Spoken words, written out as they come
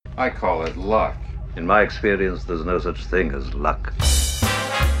I call it luck. In my experience, there's no such thing as luck.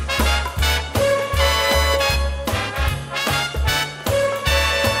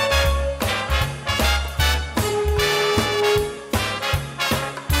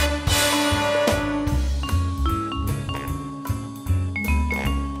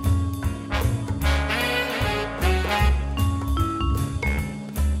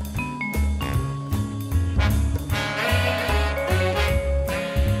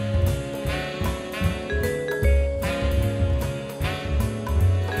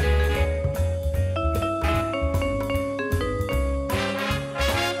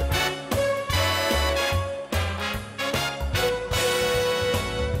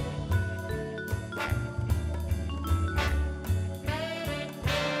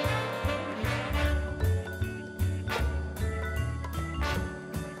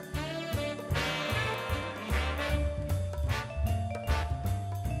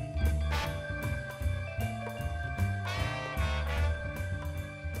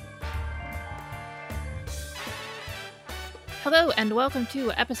 Hello and welcome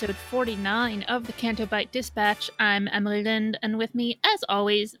to episode 49 of the Canto Bight Dispatch. I'm Emily Lind, and with me, as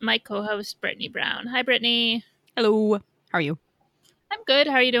always, my co-host Brittany Brown. Hi, Brittany. Hello. How are you? I'm good.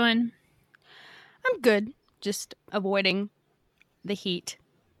 How are you doing? I'm good. Just avoiding the heat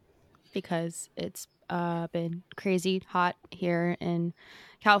because it's been crazy hot here in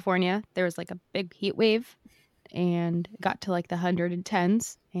California. There was like a big heat wave and it got to like the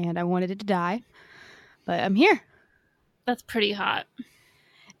 110s and I wanted it to die, but I'm here. That's pretty hot.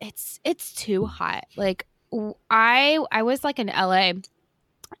 It's too hot. Like I was like in LA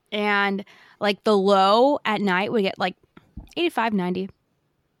and like the low at night would get like 85, 90.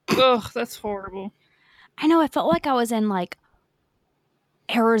 Ugh, that's horrible. I know. I felt like I was in like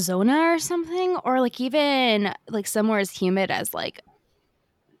Arizona or something, or like even like somewhere as humid as like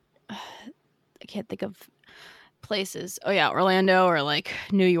I can't think of places. Oh yeah, Orlando or like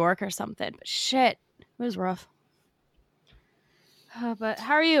New York or something. But shit, it was rough. But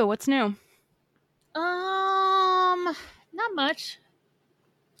how are you? What's new? Not much.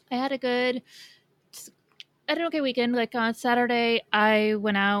 I had an okay weekend. Like on Saturday, I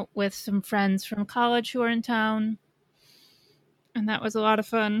went out with some friends from college who are in town, and that was a lot of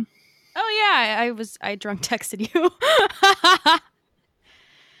fun. Oh yeah, I drunk texted you.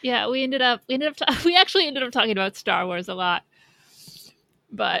 Yeah, we actually ended up talking about Star Wars a lot,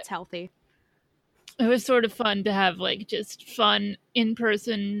 but it's healthy. It was sort of fun to have like just fun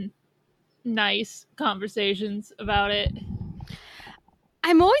in-person, nice conversations about it.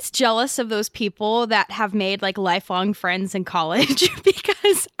 I'm always jealous of those people that have made like lifelong friends in college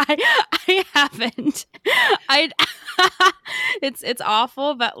because I haven't. It's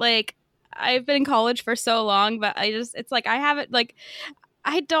awful, but like I've been in college for so long, but it's like I haven't like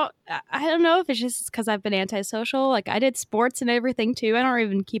I don't know if it's just because I've been antisocial. Like I did sports and everything too. I don't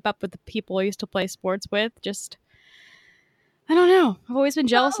even keep up with the people I used to play sports with. Just I don't know. I've always been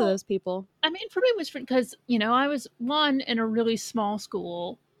jealous of those people. I mean, for me it was different because, I was in a really small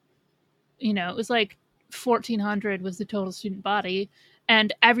school. It was like 1,400 was the total student body,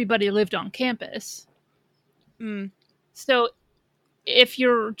 and everybody lived on campus. So if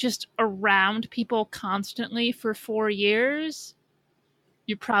you're just around people constantly for 4 years,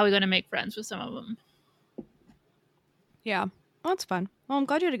 you're probably going to make friends with some of them. Yeah. Well, that's fun. Well, I'm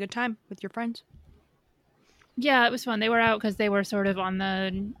glad you had a good time with your friends. Yeah, it was fun. They were out because they were sort of on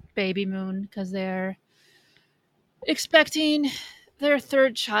the baby moon because they're expecting their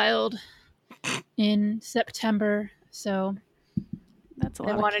third child in September. So that's a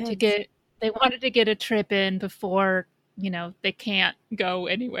lot of kids. They wanted to get a trip in before, they can't go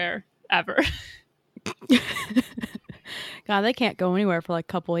anywhere ever. God, they can't go anywhere for like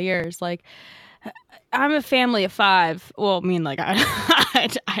a couple of years. Like, I'm a family of 5. Well, I mean, like, I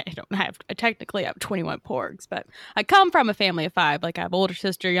technically have 21 porgs, but I come from a family of 5. Like, I have older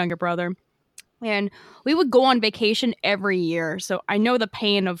sister, younger brother, and we would go on vacation every year. So I know the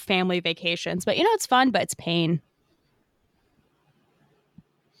pain of family vacations, but it's fun, but it's pain.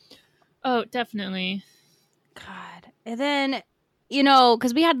 Oh, definitely. God. And then,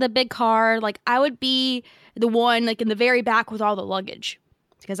 because we had the big car, like, I would be the one, like, in the very back with all the luggage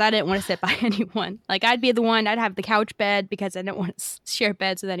because I didn't want to sit by anyone. Like, I'd be the one, I'd have the couch bed because I didn't want to share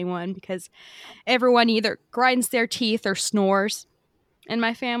beds with anyone because everyone either grinds their teeth or snores in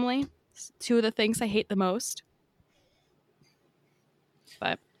my family. It's 2 of the things I hate the most.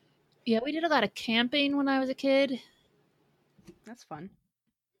 But yeah, we did a lot of camping when I was a kid. That's fun.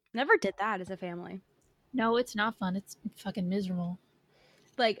 Never did that as a family. No, it's not fun. It's fucking miserable.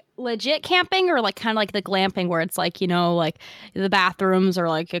 like legit camping or like kind of like the glamping where it's like, you know, like the bathrooms are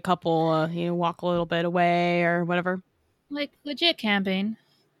like a couple, you know, walk a little bit away or whatever? Like legit camping.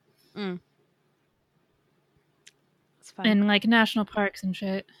 It's fun. And like national parks and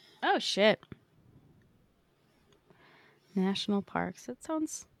shit. Oh, shit. National parks. That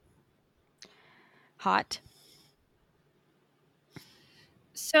sounds hot.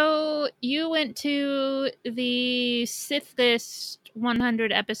 So you went to the Sith List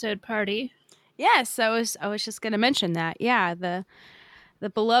 100 episode party. Yes, I was just gonna mention that. Yeah, the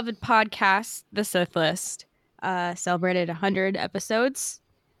beloved podcast, The Sith List, celebrated 100 episodes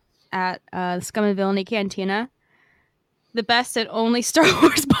at the Scum and Villainy Cantina, the best and only Star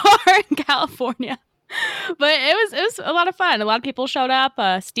Wars bar in California. But it was a lot of fun. A lot of people showed up.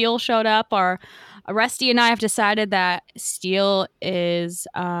 Steele showed up. Rusty and I have decided that Steele is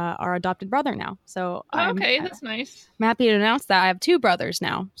our adopted brother now. So That's nice. I'm happy to announce that I have 2 brothers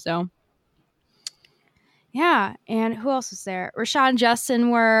now. So yeah, and who else was there? Rashad and Justin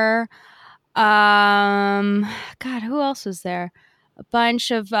were. God, who else was there? A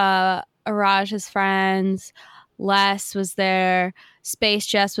bunch of Araj's friends. Les was there. Space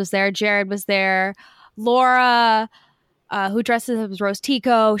Jess was there. Jared was there. Laura, who dresses up as Rose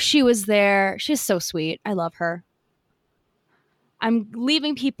Tico, she was there. She's so sweet. I love her. I'm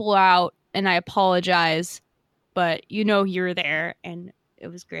leaving people out, and I apologize, but you know you're there, and it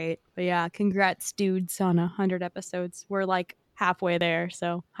was great. But yeah, congrats, dudes, on 100 episodes. We're like halfway there,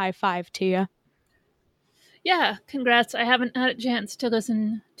 so high five to you. Yeah, congrats. I haven't had a chance to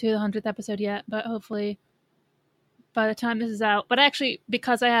listen to the 100th episode yet, but hopefully by the time this is out. But actually,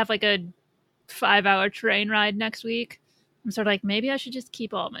 because I have like a 5-hour train ride next week, I'm sort of like, maybe I should just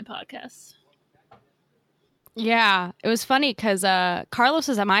keep all my podcasts. Yeah, it was funny because Carlos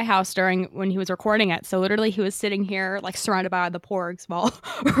was at my house when he was recording it. So literally he was sitting here like surrounded by the porgs while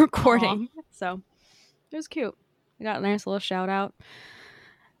recording. Aww. So it was cute. I got a nice little shout out.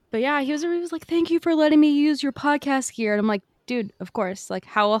 But yeah, he was like, thank you for letting me use your podcast gear. And I'm like, dude, of course. Like,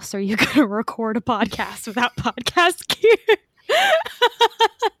 how else are you going to record a podcast without podcast gear?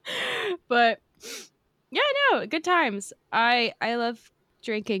 But yeah, no, good times. I love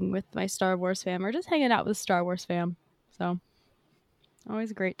drinking with my Star Wars fam or just hanging out with Star Wars fam. So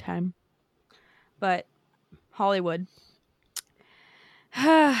always a great time. But Hollywood.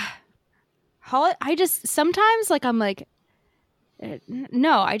 I just sometimes like I'm like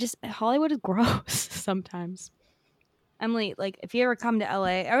no, Hollywood is gross sometimes. Emily, like if you ever come to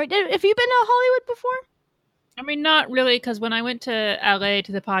LA, have you been to Hollywood before? I mean, not really, because when I went to LA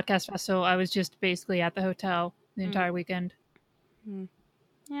to the podcast festival, I was just basically at the hotel the entire weekend.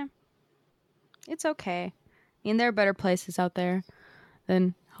 Yeah. It's okay. I mean, there are better places out there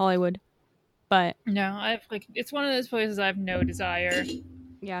than Hollywood. But no, it's one of those places I have no desire.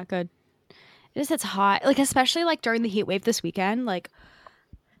 Yeah, good. It's hot. Like, especially like during the heat wave this weekend, like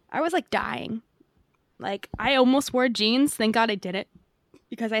I was like dying. Like I almost wore jeans. Thank God I didn't.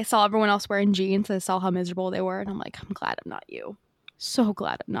 Because I saw everyone else wearing jeans. I saw how miserable they were. And I'm like, I'm glad I'm not you. So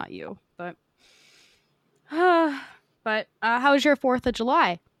glad I'm not you. But how was your 4th of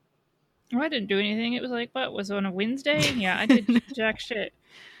July? Oh, I didn't do anything. It was like, what? Was it on a Wednesday? Yeah, I did jack shit.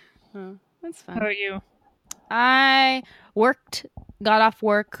 Oh, that's fun. How about you? I got off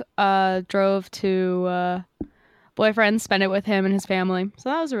work, drove to boyfriend, spent it with him and his family. So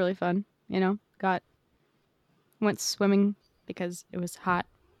that was really fun. You know, went swimming because it was hot.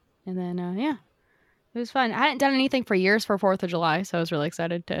 And then, yeah, it was fun. I hadn't done anything for years for 4th of July, so I was really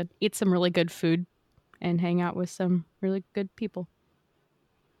excited to eat some really good food and hang out with some really good people.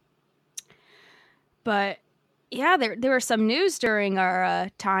 But, yeah, there was some news during our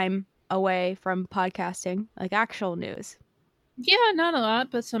time away from podcasting, like actual news. Yeah, not a lot,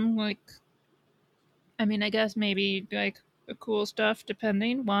 but some, like, I mean, I guess maybe, like, cool stuff,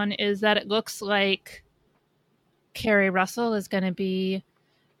 depending. One is that it looks like Carrie Russell is going to be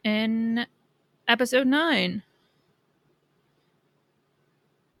in episode 9.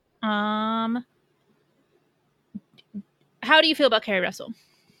 How do you feel about Carrie Russell?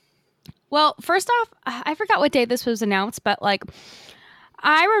 Well, first off, I forgot what day this was announced, but like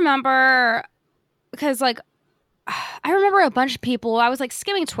I remember because like I remember a bunch of people. I was like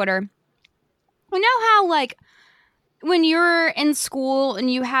skimming Twitter. You know how like when you're in school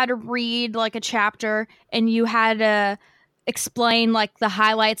and you had to read like a chapter and you had to explain like the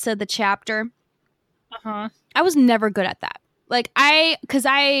highlights of the chapter. Uh-huh. I was never good at that. Like I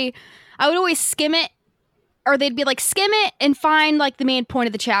would always skim it, or they'd be like skim it and find like the main point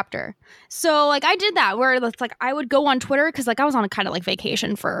of the chapter. So like I did that where it's like I would go on Twitter because like I was on a kind of like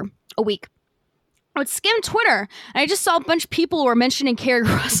vacation for a week. I would skim Twitter, and I just saw a bunch of people were mentioning Carrie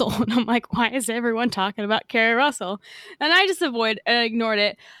Russell, and I'm like, why is everyone talking about Carrie Russell? And I just ignored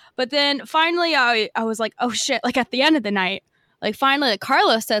it. But then finally, I was like, oh shit! Like at the end of the night, like finally, like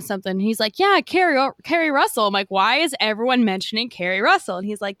Carlos said something. And he's like, yeah, Carrie Russell. I'm like, why is everyone mentioning Carrie Russell? And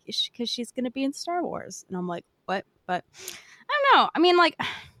he's like, because she's gonna be in Star Wars. And I'm like, what? But I don't know. I mean, like,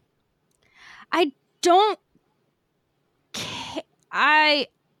 I don't. I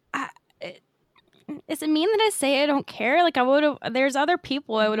Does it mean that I say I don't care? Like I would have. There's other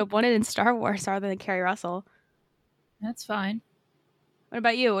people I would have wanted in Star Wars other than Carrie Russell. That's fine. What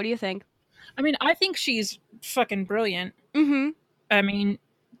about you? What do you think? I mean, I think she's fucking brilliant. Mm-hmm. I mean,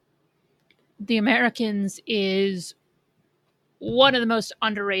 The Americans is one of the most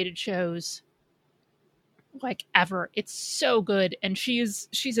underrated shows like ever. It's so good, and she's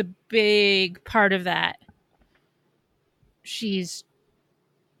a big part of that. She's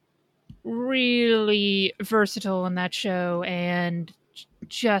really versatile in that show and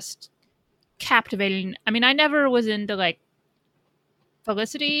just captivating. I mean, I never was into like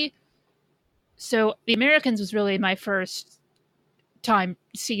Felicity, so The Americans was really my first time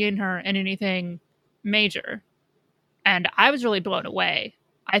seeing her in anything major, and I was really blown away.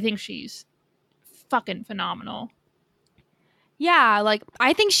 I think she's fucking phenomenal. Yeah, like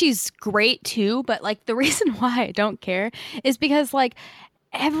I think she's great too, but like the reason why I don't care is because like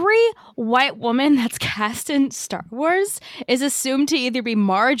every white woman that's cast in Star Wars is assumed to either be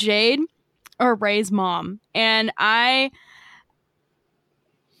Mara Jade or Rey's mom. And I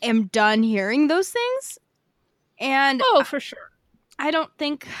am done hearing those things. And Oh, for sure. I don't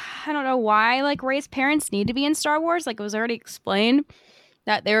know why like Rey's parents need to be in Star Wars. Like it was already explained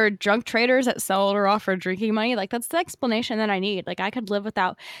that they were drunk traders that sold her off for drinking money. Like that's the explanation that I need. Like I could live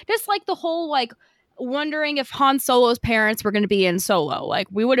without just like the whole like wondering if Han Solo's parents were going to be in Solo. Like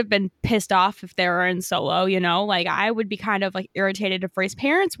we would have been pissed off if they were in Solo, you know? Like I would be kind of like irritated if Rey's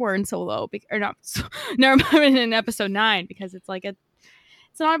parents were in Solo or not. Never mind in episode 9 because it's like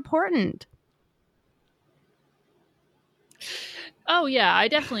it's not important. Oh yeah, I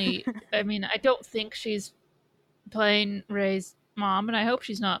definitely. I mean, I don't think she's playing Rey's mom, and I hope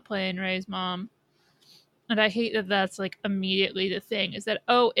she's not playing Rey's mom. And I hate that that's like immediately the thing is that,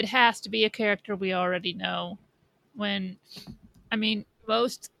 oh, it has to be a character we already know. When, I mean,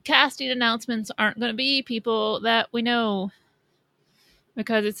 most casting announcements aren't going to be people that we know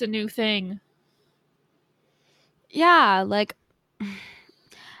because it's a new thing. Yeah, like I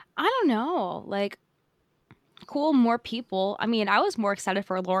don't know, like cool more people. I mean, I was more excited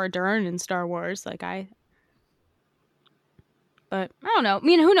for Laura Dern in Star Wars. But I don't know. I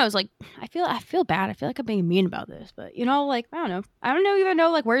mean, who knows? Like, I feel bad. I feel like I'm being mean about this, but you know, like I don't know. I don't even know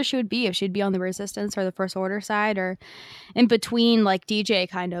like where she would be if she'd be on the Resistance or the First Order side or in between, like DJ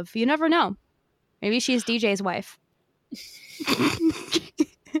kind of. You never know. Maybe she's DJ's wife.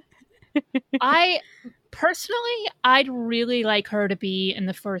 I personally, I'd really like her to be in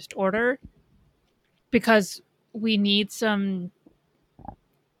the First Order because we need some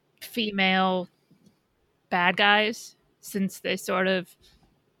female bad guys since they sort of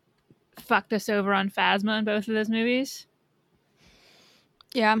fucked us over on Phasma in both of those movies.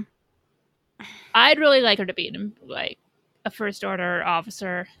 Yeah. I'd really like her to be like a First Order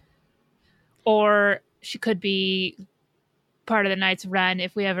officer, or she could be part of the Knights of Ren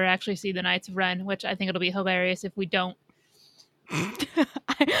if we ever actually see the Knights of Ren, which I think it'll be hilarious if we don't.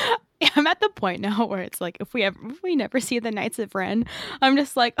 I'm at the point now where it's like if we never see the Knights of Ren, I'm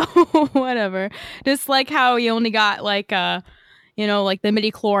just like, oh, whatever. Just like how you only got like you know, like the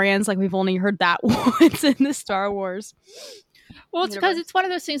midichlorians, like we've only heard that once in the Star Wars. Well, it's because it's one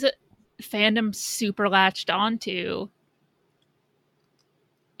of those things that fandom super latched onto,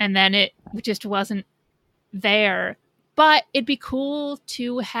 and then it just wasn't there. But it'd be cool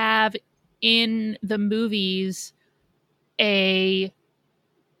to have in the movies a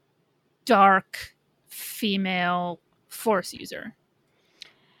dark female Force user.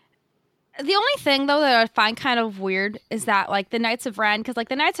 The only thing, though, that I find kind of weird is that, like, the Knights of Ren, because, like,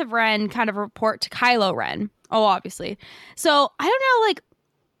 the Knights of Ren kind of report to Kylo Ren. Oh, obviously. So, I don't know, like,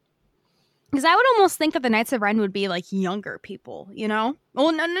 because I would almost think that the Knights of Ren would be, like, younger people, you know?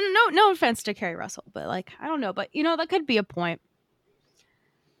 Well, no offense to Carrie Russell, but, like, I don't know. But, you know, that could be a point.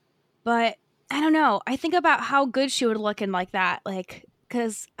 But, I don't know. I think about how good she would look in, like, that, like,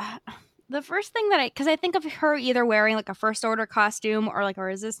 because... the first thing that because I think of her either wearing like a First Order costume or like a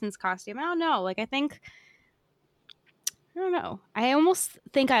Resistance costume. I don't know. Like I don't know. I almost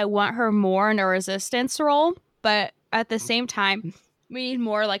think I want her more in a Resistance role, but at the same time, we need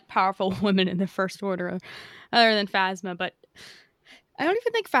more like powerful women in the First Order other than Phasma. But I don't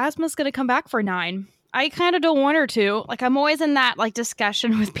even think Phasma's gonna come back for 9. I kind of don't want her to. Like, I'm always in that like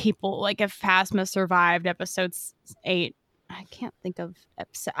discussion with people. Like, if Phasma survived episode 8, I can't think of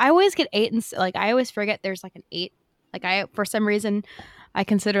episode. I always get 8 and like I always forget there's like an 8. Like, I for some reason I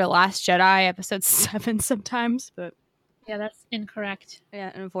consider Last Jedi episode 7 sometimes, but Yeah, that's incorrect.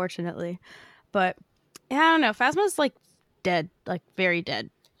 yeah, unfortunately. But yeah, I don't know. Phasma's like dead, like very dead.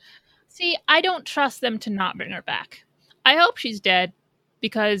 See, I don't trust them to not bring her back. I hope she's dead,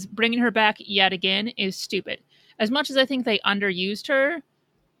 because bringing her back yet again is stupid. As much as I think they underused her,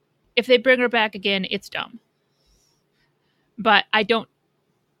 if they bring her back again, it's dumb. But I don't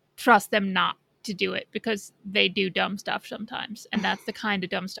trust them not to do it, because they do dumb stuff sometimes. And that's the kind of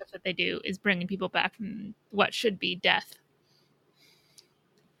dumb stuff that they do, is bringing people back from what should be death.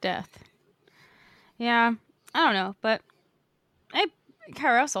 Yeah, I don't know, but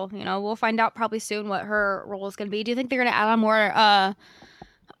Kara Russell, we'll find out probably soon what her role is going to be. Do you think they're going to add on more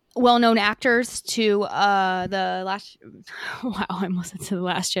well-known actors to the last? Wow, I almost said to the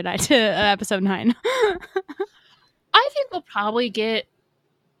Last Jedi, to episode 9. I think we'll probably get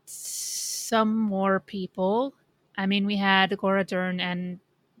some more people. I mean, we had Laura Dern and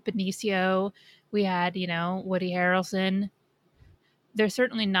Benicio. We had, Woody Harrelson. They're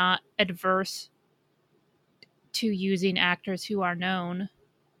certainly not adverse to using actors who are known,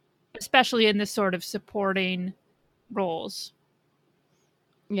 especially in this sort of supporting roles.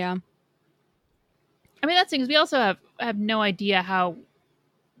 Yeah. I mean, that's things. We also have no idea how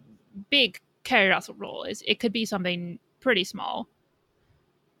big Carrie Russell role is. It could be something pretty small.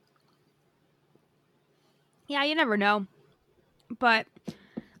 Yeah, you never know. But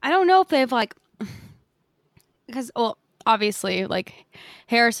I don't know if they've because, well, obviously, like,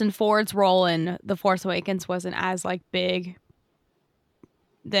 Harrison Ford's role in The Force Awakens wasn't as like big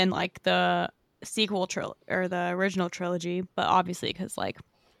than like the sequel or the original trilogy, but obviously because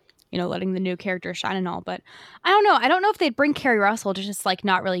letting the new character shine and all. But I don't know. I don't know if they'd bring Carrie Russell to just like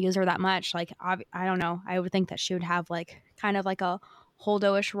not really use her that much. Like, I don't know. I would think that she would have like kind of like a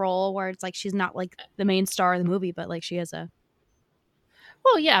Holdo-ish role where it's like she's not like the main star of the movie, but like she is a.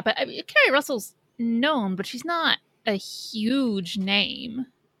 Well, yeah, but I mean, Carrie Russell's known, but she's not a huge name.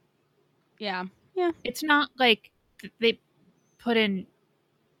 Yeah. It's not like they put in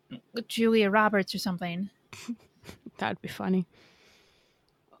Julia Roberts or something. That'd be funny.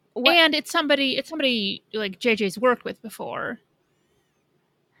 And it's somebody like JJ's worked with before.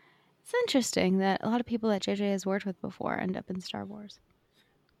 It's interesting that a lot of people that JJ has worked with before end up in Star Wars.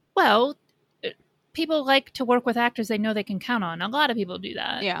 Well, people like to work with actors they know they can count on. A lot of people do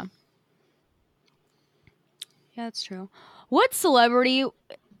that. Yeah. Yeah, that's true. What celebrity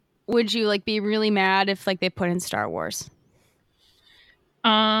would you like be really mad if like they put in Star Wars?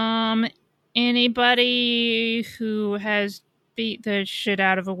 Anybody who has beat the shit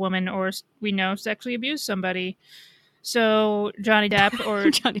out of a woman or we know sexually abused somebody. So Johnny Depp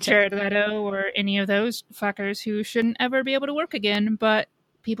or Jared Leto or any of those fuckers who shouldn't ever be able to work again, but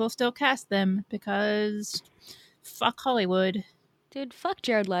people still cast them because fuck Hollywood. Dude, fuck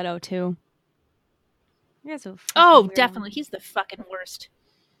Jared Leto too. Definitely. He's the fucking worst.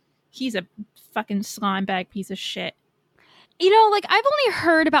 He's a fucking slime bag piece of shit. Like, I've only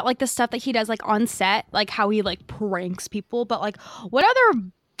heard about like the stuff that he does like on set, like how he like pranks people, but like what other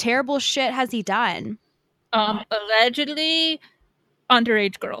terrible shit has he done? Allegedly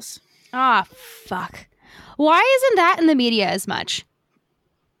underage girls. Ah, fuck. Why isn't that in the media as much?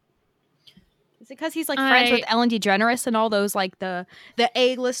 Is it because he's like friends with Ellen DeGeneres and all those like the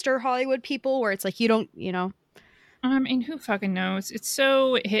A-lister Hollywood people where it's like you don't, I mean, who fucking knows? It's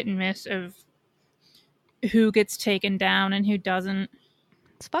so hit and miss of who gets taken down and who doesn't.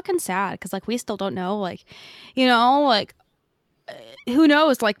 It's fucking sad because like we still don't know, like, like who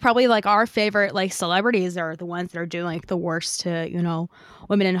knows? Like probably like our favorite like celebrities are the ones that are doing like the worst to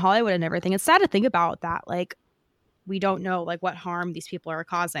women in Hollywood and everything. It's sad to think about that. Like we don't know like what harm these people are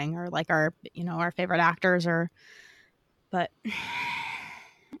causing or like our our favorite actors but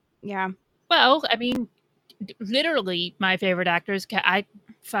yeah. Well, I mean, literally my favorite actors. I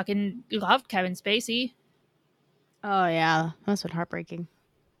fucking loved Kevin Spacey. Oh yeah, that's been heartbreaking.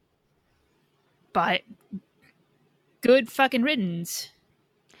 But good fucking riddance.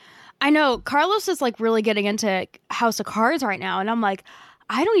 I know Carlos is like really getting into House of Cards right now, and I'm like,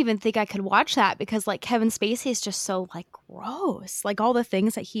 I don't even think I could watch that because like Kevin Spacey is just so like gross. Like all the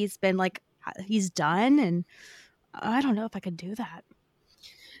things that he's been like he's done, and I don't know if I could do that.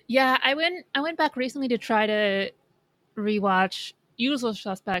 Yeah, I went back recently to try to rewatch Usual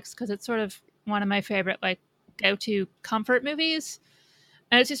Suspects because it's sort of one of my favorite like go-to comfort movies,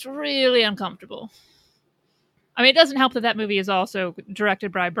 and it's just really uncomfortable. I mean, it doesn't help that that movie is also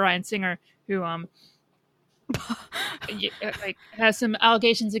directed by Bryan Singer, who like has some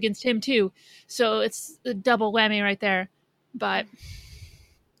allegations against him too. So it's a double whammy right there. But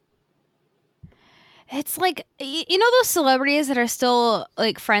It's like you know those celebrities that are still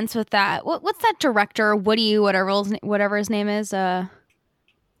like friends with that. What's that director? Woody, whatever his name is.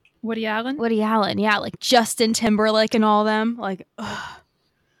 Woody Allen. Woody Allen. Yeah, like Justin Timberlake and all them. Like, ugh.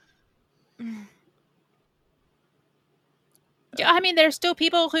 Yeah, I mean, there's still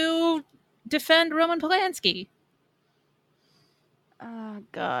people who defend Roman Polanski. Oh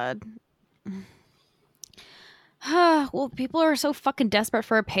God. Well, people are so fucking desperate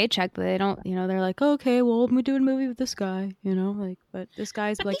for a paycheck that they don't, they're like, okay, well, I'm doing a movie with this guy, like, but this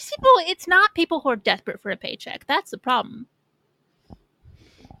guy's But like, these people, it's not people who are desperate for a paycheck. That's the problem.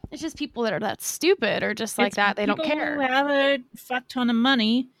 it's just people that are that stupid or just like that. They don't care. People who have a fuck ton of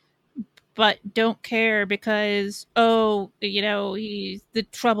money, but don't care because, he's the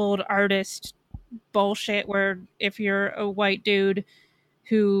troubled artist bullshit where if you're a white dude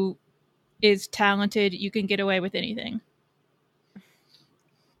who is talented, you can get away with anything.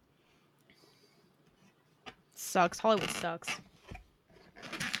 Sucks. Hollywood sucks.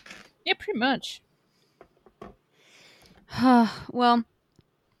 Yeah, pretty much. Well,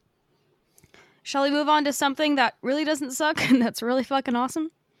 shall we move on to something that really doesn't suck and that's really fucking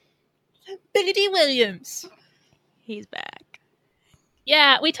awesome? Billy D. Williams. He's back.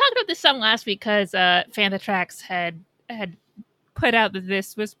 Yeah, we talked about this some last week because Fanta Tracks had put out that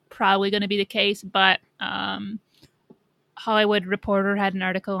this was probably going to be the case, but Hollywood Reporter had an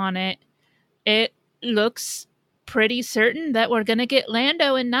article on it. It looks pretty certain that we're going to get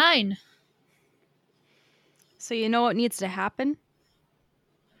Lando in 9. So you know what needs to happen?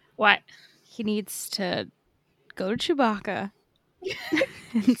 What? He needs to go to Chewbacca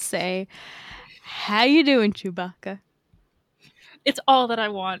and say, "How you doing, Chewbacca?" It's all that I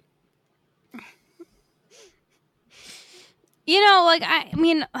want. I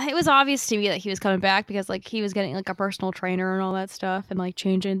mean, it was obvious to me that he was coming back because, like, he was getting, like, a personal trainer and all that stuff and, like,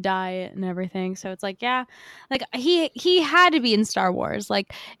 changing diet and everything. So it's like, yeah, like, he had to be in Star Wars.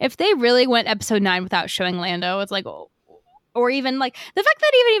 Like, if they really went episode 9 without showing Lando, it's like, or even, like, the fact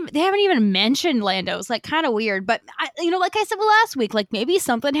that they haven't even mentioned Lando is, like, kind of weird. But, like I said last week, like, maybe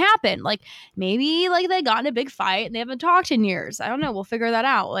something happened. Like, maybe, like, they got in a big fight and they haven't talked in years. I don't know. We'll figure that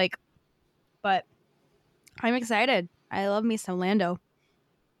out. Like, but I'm excited. I love me some Lando.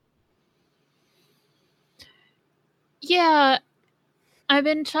 Yeah, I've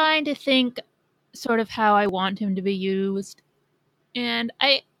been trying to think sort of how I want him to be used. And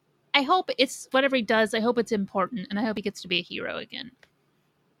I hope it's whatever he does, I hope it's important and I hope he gets to be a hero again.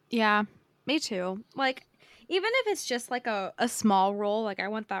 Yeah, me too. Like, even if it's just like a small role, like I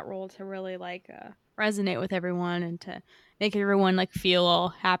want that role to really like resonate with everyone and to make everyone like feel all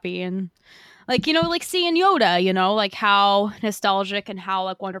happy and like, like seeing Yoda, like how nostalgic and how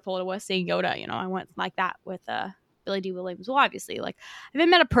like wonderful it was seeing Yoda, I went like that with Billy D. Williams. Well, obviously, like I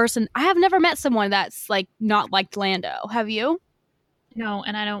have never met someone that's like not liked Lando. Have you? No,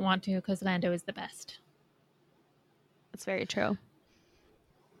 and I don't want to because Lando is the best. That's very true.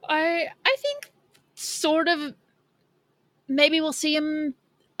 I think sort of maybe we'll see him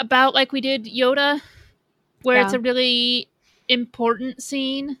about like we did Yoda, where it's a really important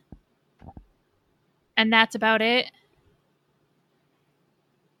scene. And that's about it.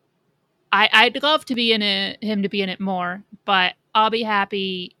 I'd love to be in him to be in it more, but I'll be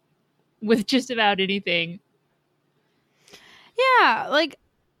happy with just about anything. Yeah, like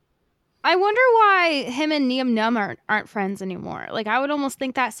I wonder why him and Neum Num aren't friends anymore. Like I would almost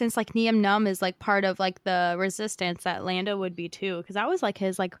think that since like Neum Num is like part of like the resistance, that Lando would be too, because that was like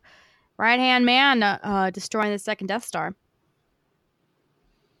his like right hand man destroying the second Death Star.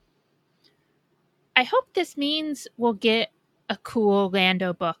 I hope this means we'll get a cool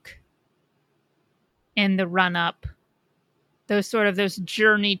Lando book in the run up. Those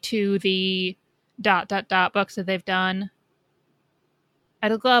journey to the ... books that they've done.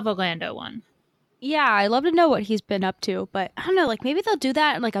 I'd love a Lando one. Yeah, I'd love to know what he's been up to, but I don't know, like maybe they'll do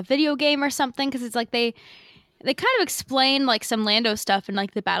that in like a video game or something, because it's like they kind of explain like some Lando stuff in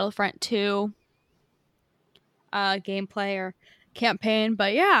like the Battlefront 2 gameplay or campaign.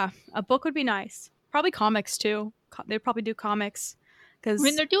 But yeah, a book would be nice. Probably comics too. They'd probably do comics. I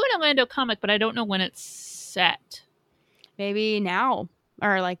mean, they're doing a Lando comic, but I don't know when it's set. Maybe now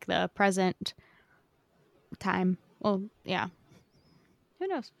or like the present time. Well, yeah. Who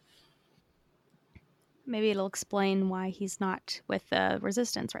knows? Maybe it'll explain why he's not with the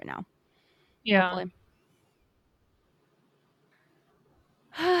Resistance right now. Yeah.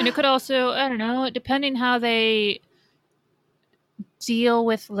 And it could also, I don't know, depending how they deal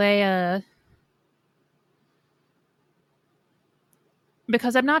with Leia.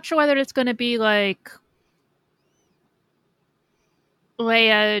 Because I'm not sure whether it's going to be like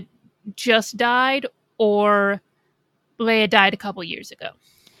Leia just died or Leia died a couple years ago.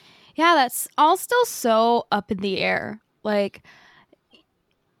 Yeah, that's all still so up in the air. Like,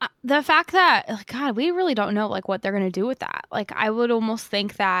 the fact that, like, God, we really don't know, like, what they're going to do with that. Like, I would almost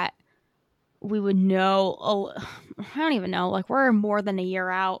think that we would know, I don't even know. Like, we're more than a year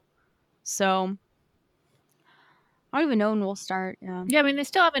out. So, I don't even know when we'll start. Yeah, I mean, they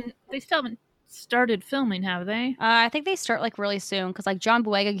still haven't started filming, have they? I think they start, like, really soon. Because, like, John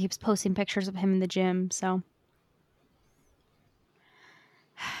Boyega keeps posting pictures of him in the gym. So,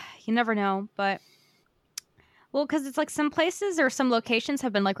 you never know. But, well, because it's like some places or some locations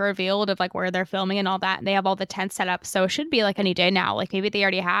have been like revealed of like where they're filming and all that. And they have all the tents set up. So it should be like any day now. Like maybe they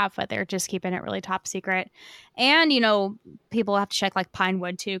already have, but they're just keeping it really top secret. And, you know, people have to check like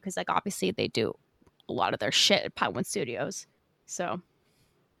Pinewood too. Cause like obviously they do a lot of their shit at Pinewood Studios. So,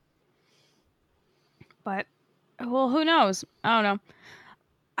 but well, who knows? I don't know.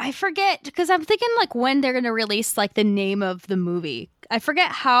 I forget because I'm thinking like when they're going to release like the name of the movie. I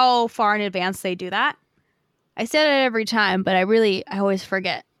forget how far in advance they do that. I said it every time, but I always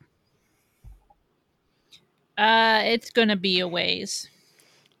forget. It's gonna be a ways.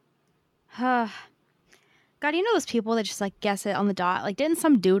 God, you know those people that just like guess it on the dot? Like, didn't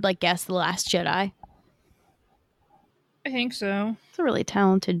some dude like guess The Last Jedi? I think so. It's a really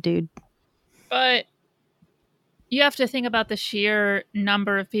talented dude. But you have to think about the sheer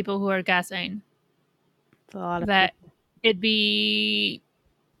number of people who are guessing. It's a lot of that people. It'd be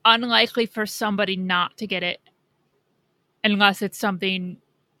unlikely for somebody not to get it unless it's something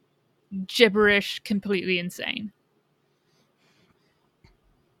gibberish, completely insane.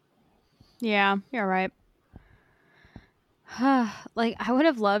 Yeah, you're right. Like, I would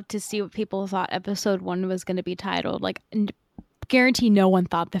have loved to see what people thought episode 1 was going to be titled. Like, guarantee no one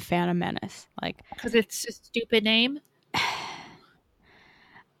thought The Phantom Menace. Like, because it's a stupid name.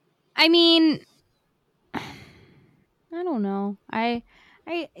 I mean, I don't know. I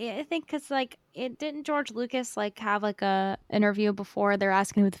think because like it didn't George Lucas like have like a interview before they're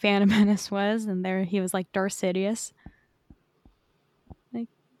asking who the Phantom Menace was, and there he was like Darth Sidious. Like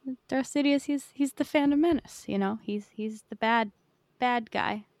Darth Sidious, he's the Phantom Menace. You know, he's the bad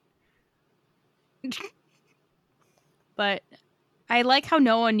guy. But I like how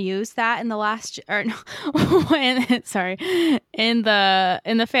no one used that in the last or no, in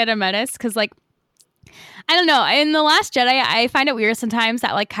the Phantom Menace because like. I don't know. In The Last Jedi, I find it weird sometimes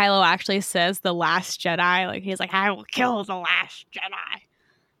that like Kylo actually says The Last Jedi. Like he's like, I will kill the Last Jedi.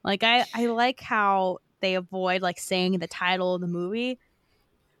 Like I like how they avoid like saying the title of the movie.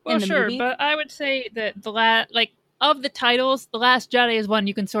 Well, sure, but I would say that of the titles, The Last Jedi is one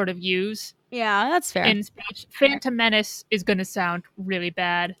you can sort of use. Yeah, that's fair. In speech, Phantom Menace is going to sound really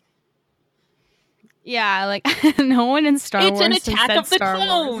bad. Yeah, like no one in Star Wars It's an Attack of the Star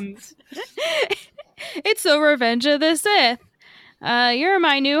Clones. It's the Revenge of the Sith. You're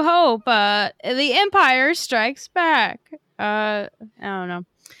my new hope. The Empire Strikes Back. I don't know.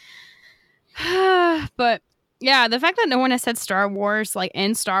 But yeah, the fact that no one has said Star Wars like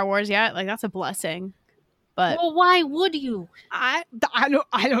in Star Wars yet, like that's a blessing. But well, why would you? I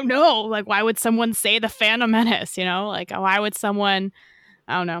don't know. Like, why would someone say the Phantom Menace? You know, like why would someone?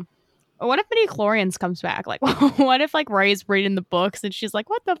 I don't know. What if midi-chlorians comes back? Like, what if like Rey's reading the books and she's like,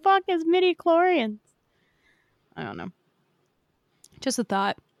 "What the fuck is midi-chlorians?" I don't know. Just a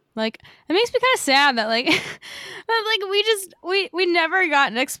thought. Like, it makes me kind of sad that like, we never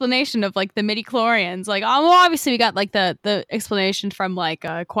got an explanation of like the midi-chlorians. Like, well, obviously we got like the explanation from like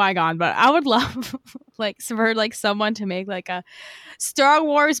Qui-Gon, but I would love like for like someone to make like a Star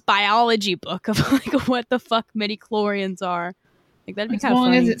Wars biology book of like what the fuck midi-chlorians are. Like that'd be kind of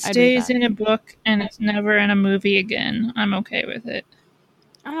funny. As long as it stays in a book and it's never in a movie again, I'm okay with it.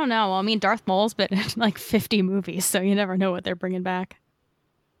 I don't know. I mean, Darth Maul's been in like 50 movies, so you never know what they're bringing back.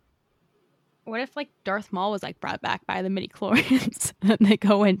 What if like Darth Maul was like brought back by the midi-chlorians and they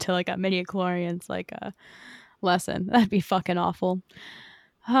go into like a midi-chlorians like a lesson? That'd be fucking awful.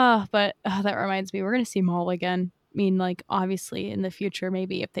 But that reminds me, we're gonna see Maul again. I mean, like obviously in the future,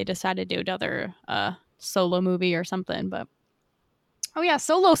 maybe if they decide to do another Solo movie or something. But oh yeah,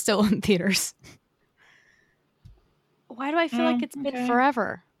 Solo's still in theaters. Why do I feel like it's been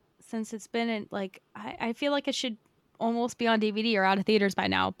forever since it's been in like I feel like it should almost be on DVD or out of theaters by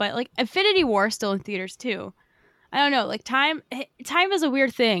now, but like Infinity War is still in theaters too. I don't know, like time is a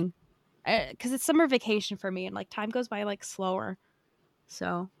weird thing because it's summer vacation for me and like time goes by like slower.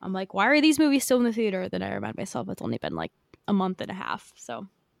 So I'm like, why are these movies still in the theater? Then I remind myself it's only been like a month and a half. So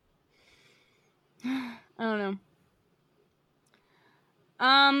I don't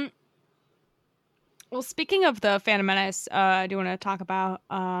know. Well, speaking of the Phantom Menace, do you want to talk about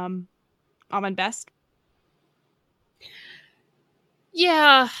Ahmed Best?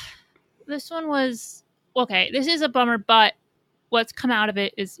 Yeah, this one was okay. This is a bummer, but what's come out of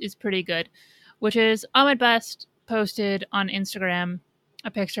it is pretty good, which is Ahmed Best posted on Instagram a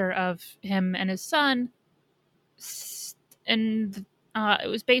picture of him and his son, and it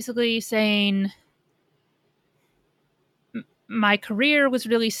was basically saying my career was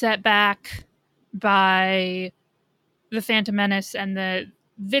really set back by the Phantom Menace and the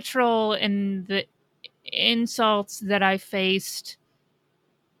vitriol and the insults that I faced.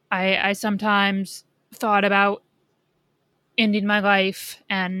 I sometimes thought about ending my life,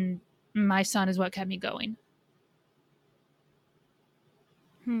 and my son is what kept me going.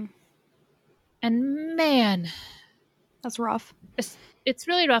 And man, that's rough. It's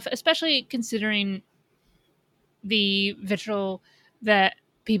really rough, especially considering the vitriol that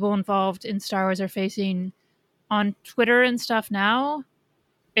people involved in Star Wars are facing on Twitter and stuff now.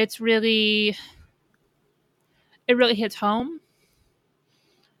 It really hits home.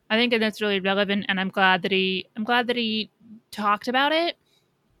 I think that's really relevant, and I'm glad that he talked about it.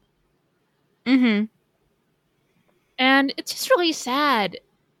 Mm-hmm. And it's just really sad.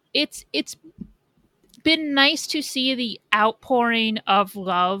 It's been nice to see the outpouring of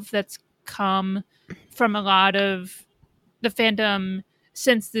love that's come from a lot of the fandom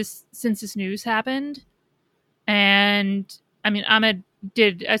since this news happened. And I mean,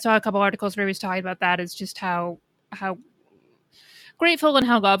 I saw a couple articles where he was talking about that, as just how grateful and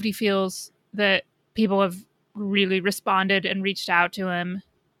how loved he feels that people have really responded and reached out to him.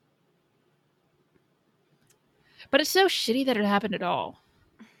 But it's so shitty that it happened at all.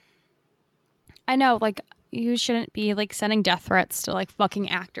 I know, like, you shouldn't be like sending death threats to like fucking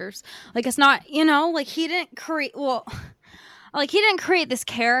actors. Like, it's not, you know, like he didn't create this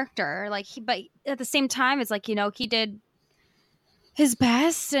character, like but at the same time, it's like, you know, he did his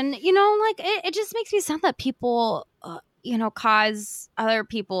best, and you know, like it just makes me sad that people, you know, cause other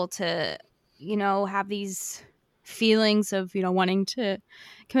people to, you know, have these feelings of, you know, wanting to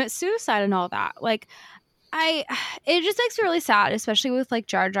commit suicide and all that. Like, it just makes me really sad, especially with like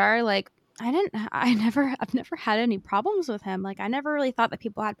Jar Jar. Like, I've never had any problems with him. Like, I never really thought that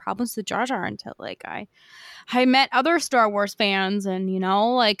people had problems with Jar Jar until like I met other Star Wars fans, and you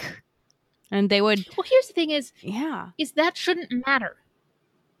know, like, and they would. Well, here's the thing: is that shouldn't matter.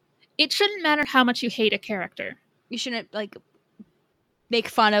 It shouldn't matter how much you hate a character. You shouldn't like make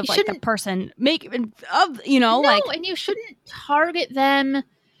fun of like the person, you know, like, and you shouldn't target them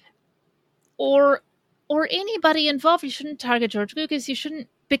or anybody involved. You shouldn't target George Lucas. You shouldn't,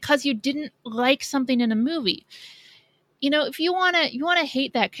 because you didn't like something in a movie. You know, if you wanna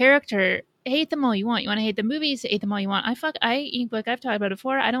hate that character, hate them all you want. You want to hate the movies, hate them all you want. Like I've talked about it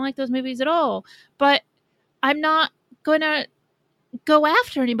before, I don't like those movies at all. But I'm not gonna go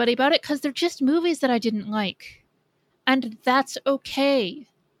after anybody about it because they're just movies that I didn't like, and that's okay.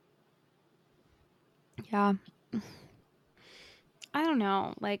 Yeah, I don't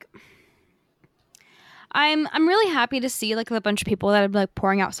know, like. I'm really happy to see like a bunch of people that are like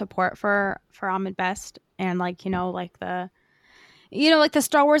pouring out support for Ahmed Best, and like, you know, like the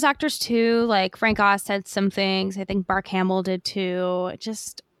Star Wars actors too. Like Frank Oz said some things. I think Mark Hamill did too.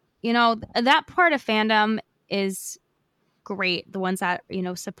 Just, you know, that part of fandom is great. The ones that, you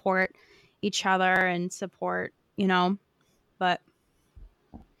know, support each other and support, you know, but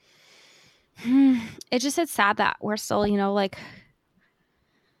it's sad that we're still, you know, like,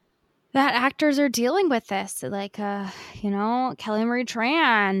 that actors are dealing with this, like, you know, Kelly Marie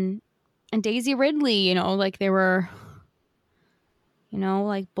Tran and Daisy Ridley, you know, like they were, you know,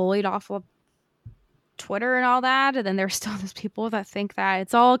 like bullied off of Twitter and all that, and then there's still those people that think that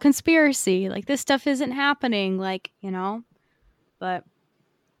it's all a conspiracy, like this stuff isn't happening, like, you know, but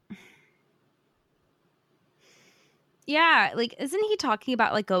yeah, like, isn't he talking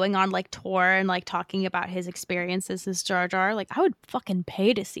about like going on like tour and like talking about his experiences as Jar Jar? Like, I would fucking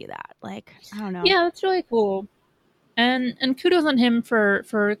pay to see that. Like, I don't know. Yeah, that's really cool. And kudos on him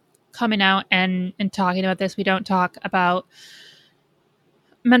for coming out and talking about this. We don't talk about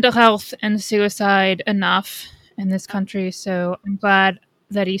mental health and suicide enough in this country, so I'm glad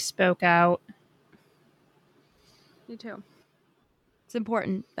that he spoke out. Me too. It's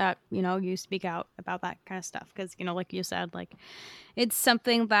important that, you know, you speak out about that kind of stuff because, you know, like you said, like, it's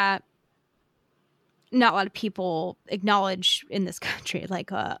something that not a lot of people acknowledge in this country.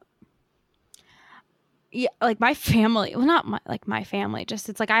 Like, yeah, like my family, well, not my family, just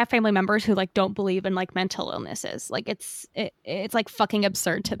it's like I have family members who like don't believe in like mental illnesses. Like it's like fucking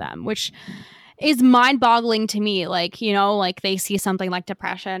absurd to them, which is mind-boggling to me. Like, you know, like they see something like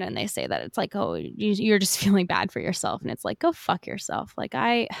depression and they say that it's like, oh, you're just feeling bad for yourself, and it's like, go fuck yourself. Like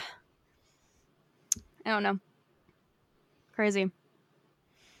I don't know, crazy,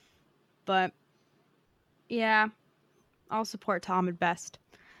 but yeah, I'll support Tom at best.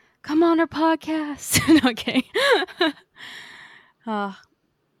 Come on our podcast. Okay.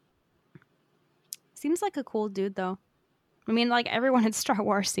 Seems like a cool dude, though. I mean, like, everyone in Star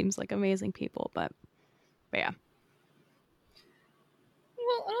Wars seems like amazing people, but yeah.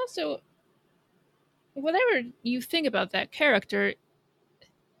 Well, and also, whatever you think about that character,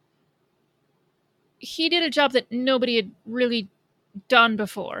 he did a job that nobody had really done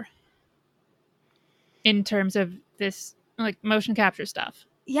before in terms of this, like, motion capture stuff.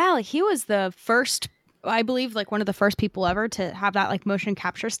 Yeah, like, he was the first, I believe, like, one of the first people ever to have that, like, motion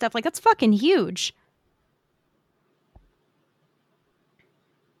capture stuff. Like, that's fucking huge.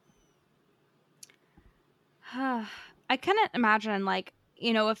 I couldn't imagine, like,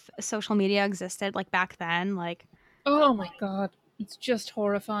 you know, if social media existed, like, back then, like... Oh my god. It's just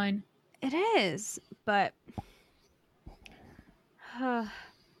horrifying. It is, but... I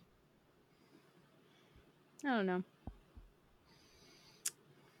don't know.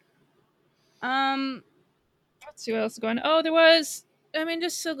 Let's see what else is going on. Oh, there was... I mean,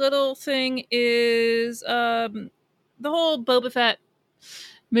 just a little thing is... the whole Boba Fett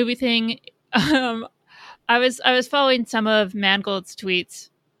movie thing... I was following some of Mangold's tweets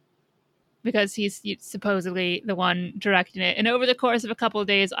because he's supposedly the one directing it. And over the course of a couple of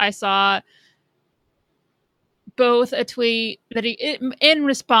days, I saw both a tweet that he, in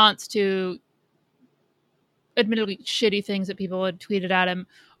response to admittedly shitty things that people had tweeted at him.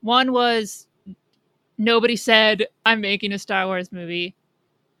 One was, nobody said, I'm making a Star Wars movie.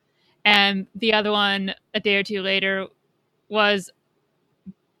 And the other one, a day or two later, was,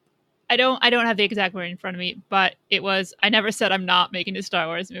 I don't have the exact word in front of me, but it was, I never said I'm not making a Star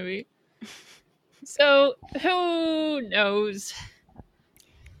Wars movie. So, who knows?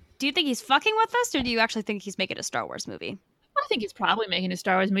 Do you think he's fucking with us, or do you actually think he's making a Star Wars movie? I think he's probably making a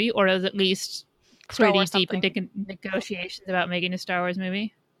Star Wars movie, or is at least pretty deep into negotiations about making a Star Wars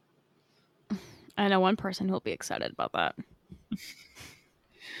movie. I know one person who'll be excited about that.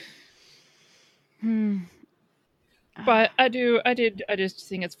 But I just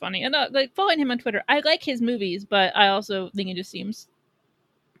think it's funny. And like following him on Twitter, I like his movies, but I also think he just seems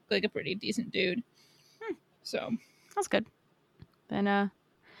like a pretty decent dude. So that's good. Then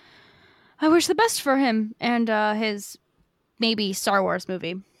I wish the best for him and his maybe Star Wars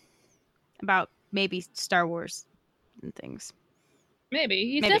movie about maybe Star Wars and things.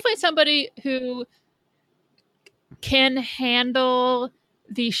 Maybe. He's definitely somebody who can handle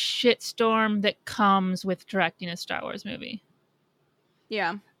the shitstorm that comes with directing a Star Wars movie.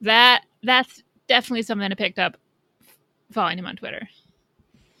 Yeah. That's definitely something I picked up following him on Twitter.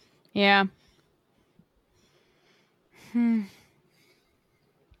 Yeah.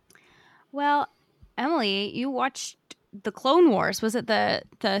 Well, Emily, you watched the Clone Wars. Was it the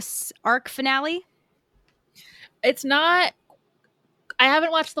arc finale? It's not. I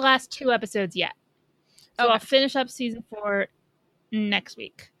haven't watched the last 2 episodes yet. So I'll finish up season 4 next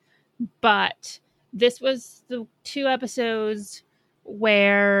week. But this was the 2 episodes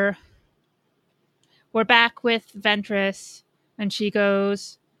where we're back with Ventress and she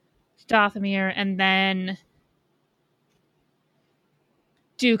goes to Dathomir, and then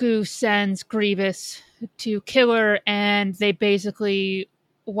Dooku sends Grievous to kill her, and they basically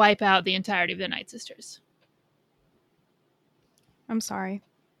wipe out the entirety of the Night Sisters. I'm sorry.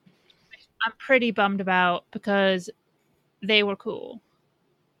 I'm pretty bummed about because they were cool.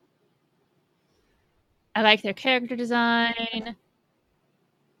 I like their character design.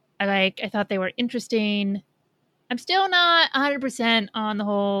 I thought they were interesting. I'm still not 100% on the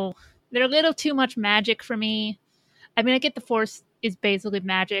whole. They're a little too much magic for me. I mean, I get the Force is basically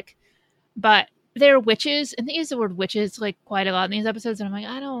magic, but they're witches, and they use the word witches like quite a lot in these episodes, and I'm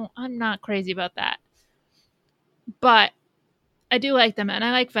like, I'm not crazy about that. But I do like them, and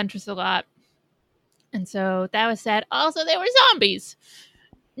I like Ventress a lot. And so that was sad. Also, they were zombies.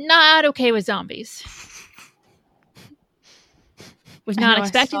 Not okay with zombies. Was not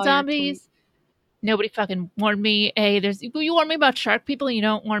expecting zombies. Nobody fucking warned me. Hey, you warn me about shark people and you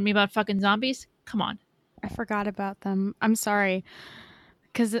don't warn me about fucking zombies? Come on. I forgot about them. I'm sorry.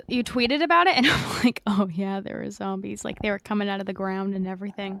 Because you tweeted about it and I'm like, oh yeah, there were zombies. Like they were coming out of the ground and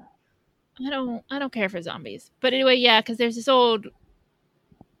everything. I don't care for zombies. But anyway, yeah, because there's this old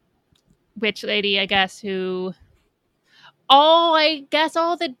witch lady, I guess, who all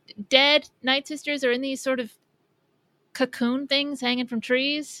the dead Night Sisters are in these sort of cocoon things hanging from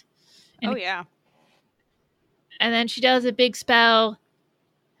trees. Oh yeah. And then she does a big spell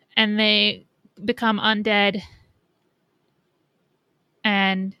and they become undead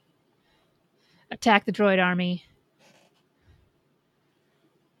and attack the droid army.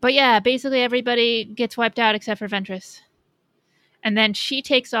 But yeah, basically everybody gets wiped out except for Ventress. And then she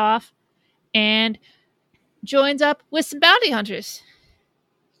takes off and joins up with some bounty hunters.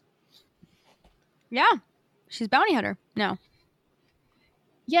 Yeah. She's bounty hunter. No.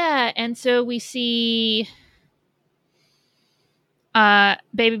 Yeah, and so we see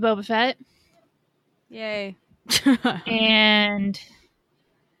baby Boba Fett. Yay. And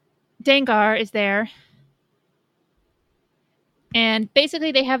Dengar is there. And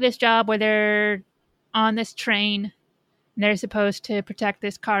basically they have this job where they're on this train. And they're supposed to protect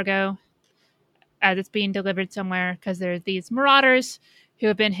this cargo as it's being delivered somewhere because there's these marauders who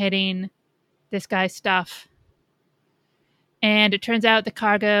have been hitting this guy's stuff. And it turns out the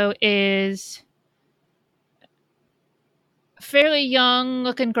cargo is a fairly young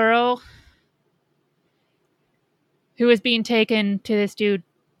looking girl who is being taken to this dude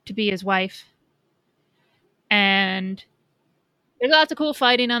to be his wife. And there's lots of cool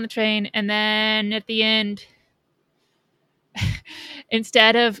fighting on the train. And then at the end,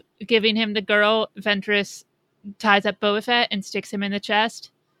 instead of giving him the girl, Ventress ties up Boba Fett and sticks him in the chest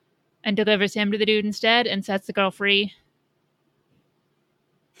and delivers him to the dude instead and sets the girl free.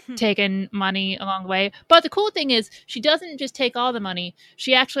 Taking money along the way. But the cool thing is she doesn't just take all the money.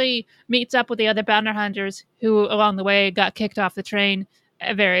 She actually meets up with the other bounty hunters who along the way got kicked off the train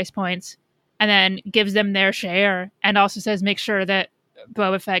at various points and then gives them their share and also says make sure that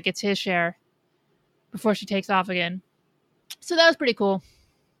Boba Fett gets his share before she takes off again. So that was pretty cool.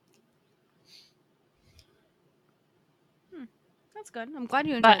 That's good. I'm glad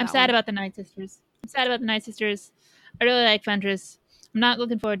you enjoyed But that I'm sad one. about the Night Sisters. I really like Ventress. I'm not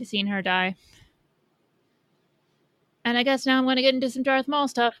looking forward to seeing her die. And I guess now I'm going to get into some Darth Maul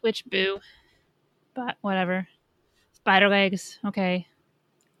stuff, which boo. But whatever. Spider legs, okay.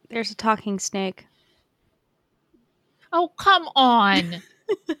 There's a talking snake. Oh, come on.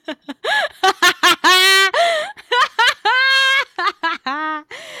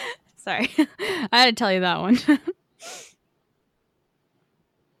 Sorry. I had to tell you that one.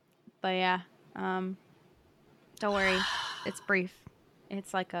 But yeah, don't worry. It's brief.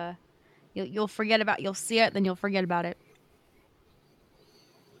 It's like you'll forget about, you'll see it, then you'll forget about it.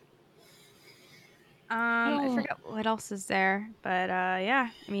 I forget what else is there, but yeah,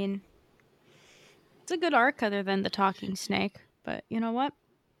 I mean, it's a good arc other than the talking snake, but you know what?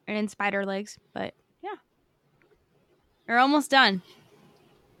 And spider legs, but yeah. We're almost done.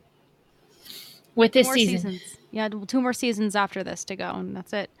 With this More season. seasons. Yeah, 2 more seasons after this to go, and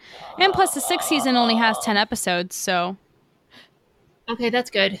that's it. And plus the 6th season only has 10 episodes, so Okay, that's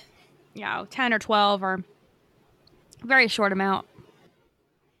good. yeah, 10 or 12 or very short amount.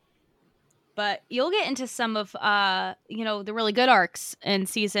 But you'll get into some of the really good arcs in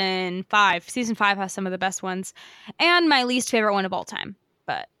season 5. Season 5 has some of the best ones, and my least favorite one of all time.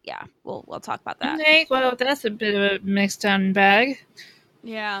 But yeah, we'll talk about that. Okay, well, that's a bit of a mixed down bag.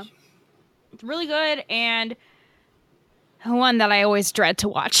 Yeah, it's really good, and one that I always dread to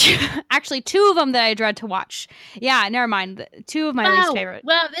watch. Actually, 2 of them that I dread to watch. Yeah, never mind. 2 of my least favorite.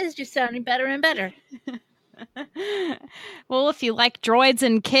 Well, this is just sounding better and better. Well, if you like droids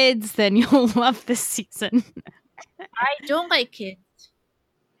and kids, then you'll love this season. I don't like kids.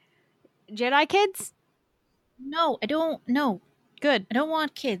 Jedi kids? No, I don't. No, Good. I don't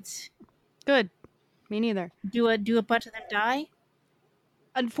want kids. Good. Me neither. Do a bunch of them die?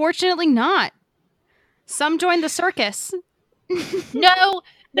 Unfortunately not. Some joined the circus. No,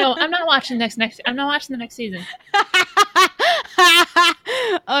 I'm not watching the next. I'm not watching the next season.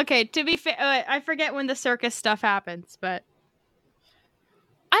 Okay, to be fair, I forget when the circus stuff happens, but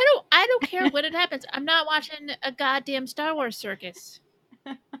I don't care when it happens. I'm not watching a goddamn Star Wars circus.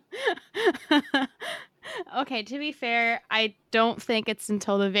 okay, to be fair, I don't think it's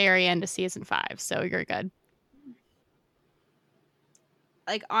until the very end of season 5, so you're good.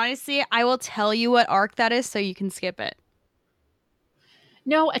 Like, honestly, I will tell you what arc that is so you can skip it.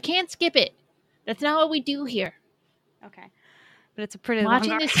 No, I can't skip it. That's not what we do here. Okay. But it's a pretty Watching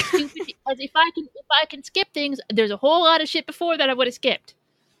long this arc. stupid because if I can skip things, there's a whole lot of shit before that I would have skipped.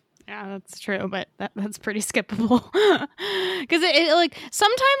 Yeah, that's true, but that's pretty skippable. Because it like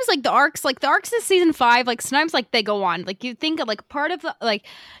sometimes like the arcs in season 5, like sometimes like they go on. Like you think of, like part of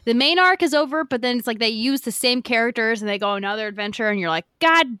the main arc is over, but then it's like they use the same characters and they go on another adventure, and you're like,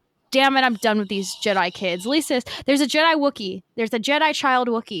 God damn it, I'm done with these Jedi kids. At least there's a Jedi Wookiee. There's a Jedi child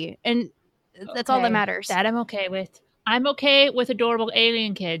Wookiee. And that's all that Okay, matters. That I'm okay with. I'm okay with adorable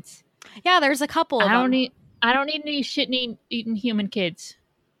alien kids. Yeah, there's a couple of I them. don't need any shit eating human kids.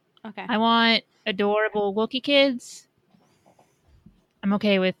 Okay. I want adorable Wookiee kids. I'm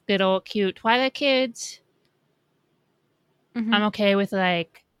okay with good old cute Twilight kids. Mhm. I'm okay with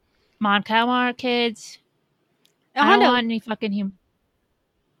like Mon Calamari kids. I Hondo. don't want any fucking human.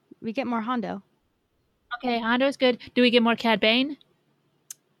 We get more Hondo. Okay, Hondo's good. Do we get more Cad Bane?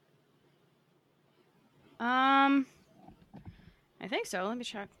 I think so. Let me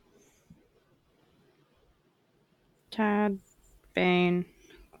check. Cad Bane,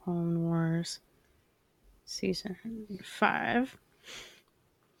 Clone Wars, Season 5.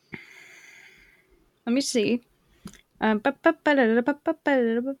 Let me see.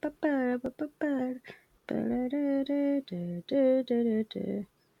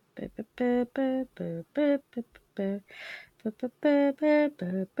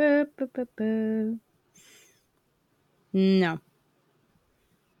 No.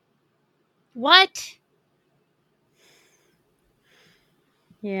 What?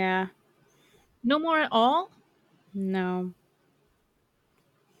 Yeah. No more at all? No.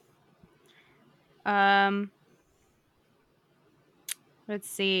 Let's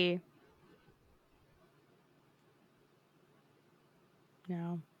see.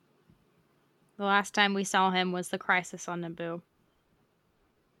 No. The last time we saw him was the Crisis on Naboo.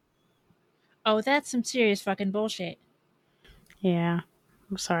 Oh, that's some serious fucking bullshit. Yeah.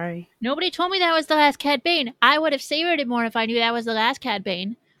 I'm sorry. Nobody told me that was the last Cad Bane. I would have savored it more if I knew that was the last Cad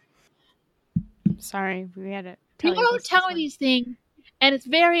Bane. Sorry. We had to tell People you don't this tell me like... these things, and it's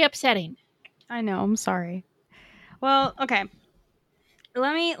very upsetting. I know. I'm sorry. Well, okay.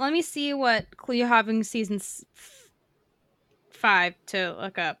 Let me see what clue you have in season 5 to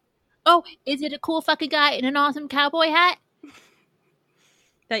look up. Oh, is it a cool fucking guy in an awesome cowboy hat?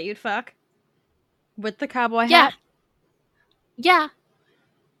 That you'd fuck with the cowboy Yeah. hat. Yeah.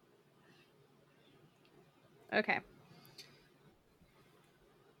 Okay.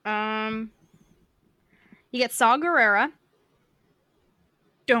 You get Saw Gerrera,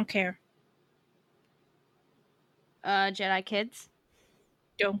 Don't care. Jedi Kids.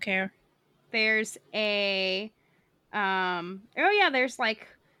 Don't care. There's a oh yeah, there's like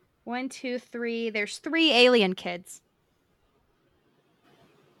 1, 2, 3. There's 3 alien kids.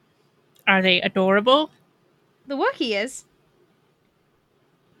 Are they adorable? The Wookiee is.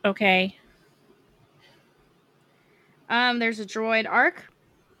 Okay. There's a droid arc.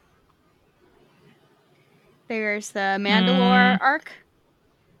 There's the Mandalore arc.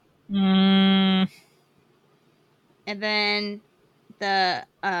 And then the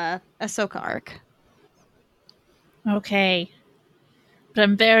Ahsoka arc. Okay. But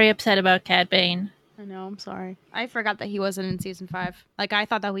I'm very upset about Cad Bane. I know, I'm sorry. I forgot that he wasn't in season 5. Like, I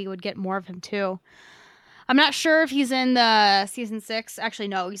thought that we would get more of him too. I'm not sure if he's in the season 6. Actually,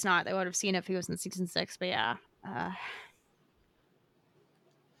 no, he's not. They would have seen it if he was in season 6, but yeah.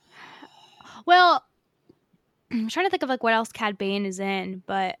 Well, I'm trying to think of like what else Cad Bane is in,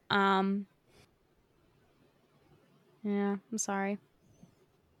 but yeah, I'm sorry.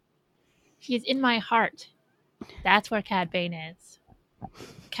 He's in my heart. That's where Cad Bane is.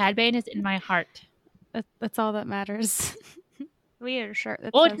 Cad Bane is in my heart. That's all that matters. We need a shirt.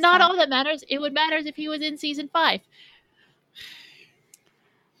 Well, it's not all that matters. It would matter if he was in season 5.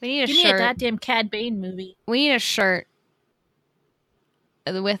 We need a Give shirt. me a goddamn Cad Bane movie. We need a shirt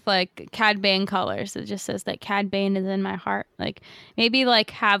with like Cad Bane colors. It just says that Cad Bane is in my heart. Like maybe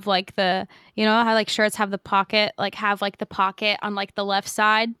like have like the, you know how like shirts have the pocket, like have like the pocket on like the left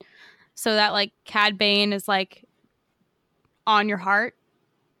side, so that like Cad Bane is like on your heart.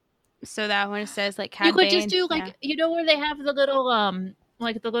 So that when it says like Cad You could Bane, just do like you know where they have the little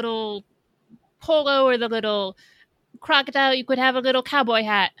like the little polo or the little crocodile. You could have a little cowboy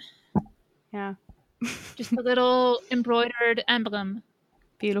hat. Yeah. Just a little embroidered emblem.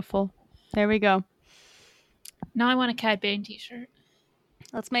 Beautiful. There we go. Now I want a Cad Bane t-shirt.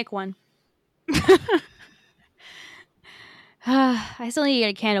 Let's make one. I still need to get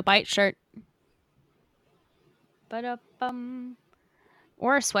a Candle Bite shirt. Or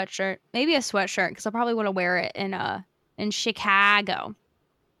a sweatshirt. Maybe a sweatshirt, because I probably want to wear it in Chicago.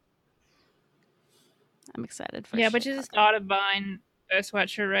 I'm excited for but Chicago. just thought of buying a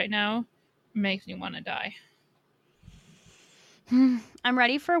sweatshirt right now makes me want to die. I'm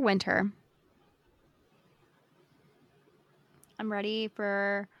ready for winter. I'm ready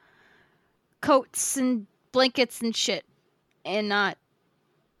for coats and blankets and shit, and not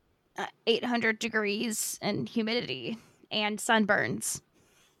 800 degrees and humidity and sunburns.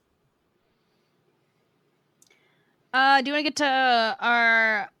 Do you want to get to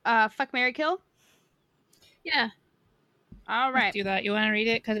our fuck, marry, kill? Yeah. All right. Let's do that. You want to read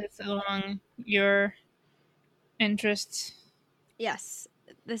it because it's along your interests? Yes.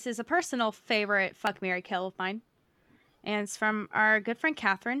 This is a personal favorite fuck, marry, kill of mine. And it's from our good friend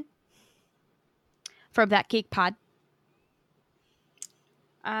Catherine from That Geek Pod.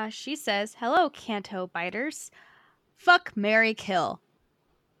 She says, "Hello, Canto Biters. Fuck, marry, kill.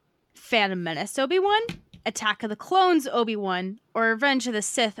 Phantom Menace Obi-Wan, Attack of the Clones Obi-Wan, or Revenge of the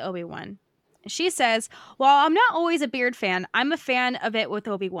Sith Obi-Wan." She says, "While I'm not always a beard fan, I'm a fan of it with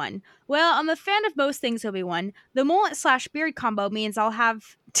Obi-Wan. Well, I'm a fan of most things Obi-Wan. The mullet/beard combo means I'll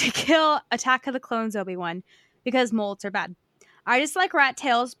have to kill Attack of the Clones Obi-Wan because mullets are bad. I just like rat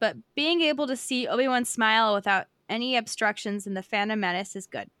tails, but being able to see Obi-Wan smile without any obstructions in the Phantom Menace is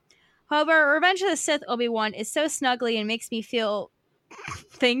good. However, Revenge of the Sith Obi-Wan is so snuggly and makes me feel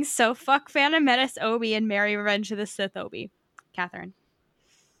things, so fuck Phantom Menace Obi and marry Revenge of the Sith Obi." Catherine.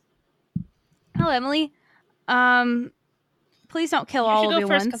 Hello, Emily. Please don't kill You all should go first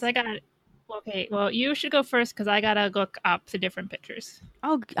Obi-Wans. because I got it. Okay, well, you should go first because I gotta look up the different pictures.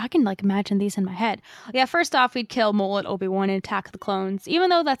 Oh, I can like imagine these in my head. Yeah, first off, we'd kill Mullet Obi-Wan in Attack of the Clones, even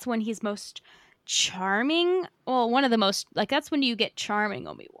though that's when he's most charming. Well, one of the most, like, that's when you get charming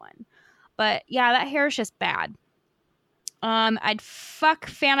Obi-Wan. But yeah, that hair is just bad. I'd fuck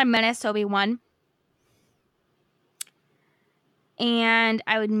Phantom Menace Obi-Wan. And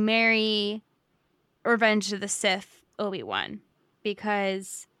I would marry Revenge of the Sith Obi-Wan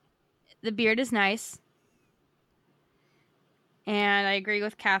because the beard is nice. And I agree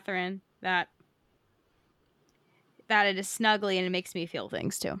with Catherine that it is snuggly and it makes me feel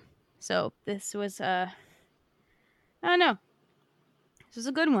things too. So this was I don't know. This was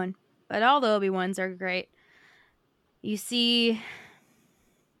a good one. But all the Obi-Wans are great. You see,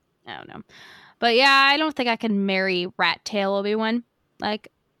 I don't know. But yeah, I don't think I can marry Rat Tail Obi-Wan.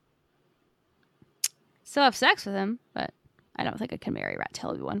 Like, still have sex with him, but I don't think I can marry Rat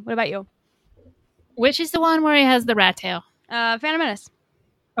Tail Obi-Wan. What about you? Which is the one where he has the rat tail? Phantom Menace.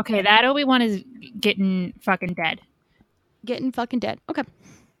 Okay, that Obi-Wan is getting fucking dead. Getting fucking dead. Okay.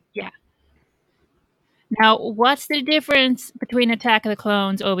 Yeah. Now, what's the difference between Attack of the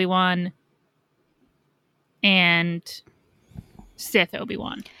Clones Obi-Wan and Sith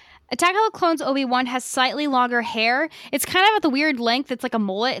Obi-Wan? Attack of the Clones Obi-Wan has slightly longer hair. It's kind of at the weird length. It's like a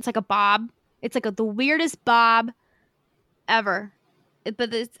mullet. It's like a bob. It's like the weirdest bob ever.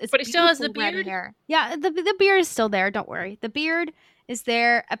 But he still has the beard? Hair. Yeah, the beard is still there. Don't worry. The beard is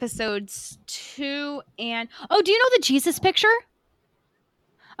there. Episodes 2 and... Oh, do you know the Jesus picture?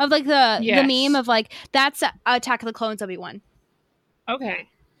 Of like the meme of like, that's Attack of the Clones Obi-Wan. Okay.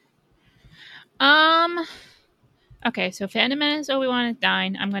 Okay, so Phantom Menace Obi-Wan is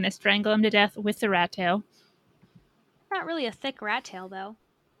dying. I'm going to strangle him to death with the rat tail. Not really a thick rat tail, though.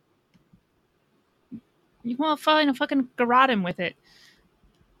 You won't fucking garrote him with it.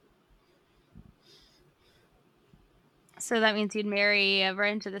 So that means you'd marry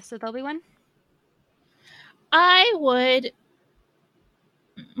Revenge of the Sith Obi-Wan? I would...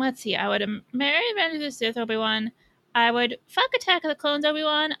 Let's see. I would marry Revenge of the Sith Obi-Wan. I would fuck Attack of the Clones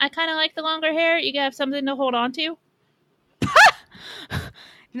Obi-Wan. I kind of like the longer hair. You have something to hold on to.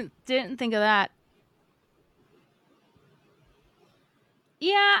 Didn't think of that.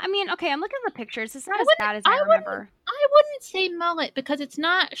 Yeah, I mean, okay, I'm looking at the pictures. It's not as bad as I remember. I wouldn't say mullet because it's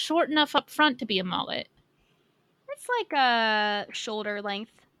not short enough up front to be a mullet. It's like a shoulder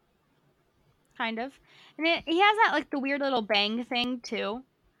length, kind of. And he has that, like, the weird little bang thing, too.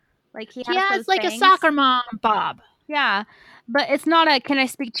 Like, he has like bangs. A soccer mom bob. Yeah, but it's not a can I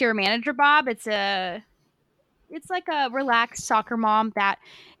speak to your manager bob. It's like a relaxed soccer mom that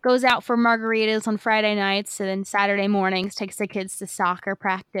goes out for margaritas on Friday nights and then Saturday mornings takes the kids to soccer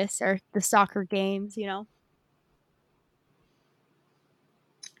practice or the soccer games, you know.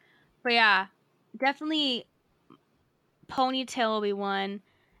 But yeah, definitely ponytail Obi-Wan.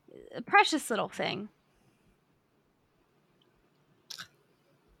 A precious little thing.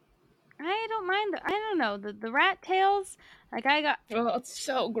 I don't mind I don't know, the rat tails, like I got... Oh, it's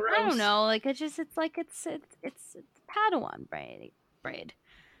so gross. I don't know, like it's Padawan braid.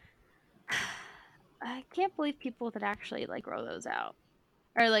 I can't believe people that actually like grow those out.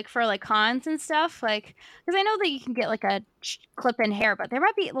 Or like for like cons and stuff, like, because I know that you can get like a clip-in hair, but there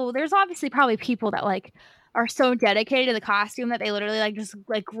might be, well, there's obviously probably people that like are so dedicated to the costume that they literally like just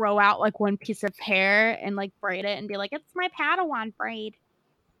like grow out like one piece of hair and like braid it and be like, it's my Padawan braid.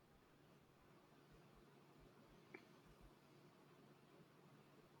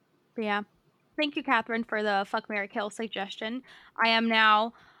 But yeah, thank you, Catherine, for the fuck, marry, kill suggestion. I am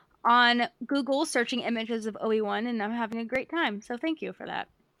now on Google searching images of Obi-Wan, and I'm having a great time. So thank you for that.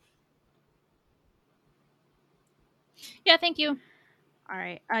 Yeah, thank you. All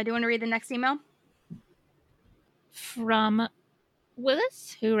right. Do you want to read the next email? From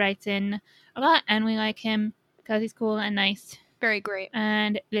Willis, who writes in a lot, and we like him because he's cool and nice. Very great.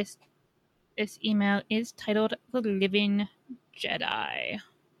 And this email is titled "The Living Jedi."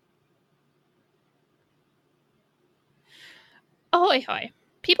 Ahoy hoy.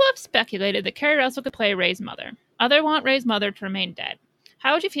 People have speculated that Carrie Russell could play Rey's mother. Others want Rey's mother to remain dead.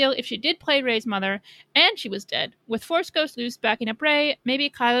 How would you feel if she did play Rey's mother and she was dead? With Force Ghost loose backing up Rey,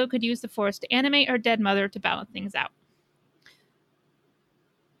 maybe Kylo could use the Force to animate her dead mother to balance things out.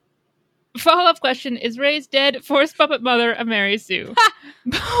 Follow-up question, is Rey's dead Force puppet mother a Mary Sue?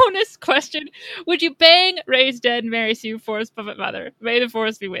 Bonus question, would you bang Rey's dead Mary Sue Force puppet mother? May the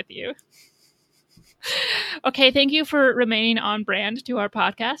Force be with you. Okay, thank you for remaining on brand to our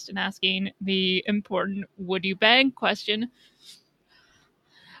podcast and asking the important would you bang question.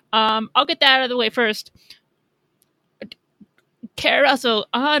 I'll get that out of the way first. Carrie Russell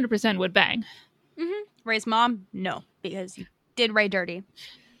 100% would bang. Mm-hmm. Rey's mom? No, because you did Rey dirty.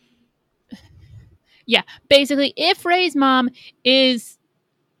 Yeah, basically, if Rey's mom is,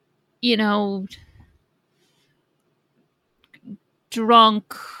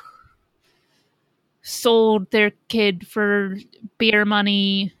 drunk, sold their kid for beer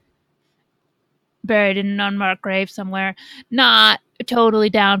money, buried in an unmarked grave somewhere, not totally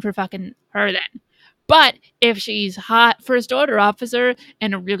down for fucking her then. But if she's hot first order officer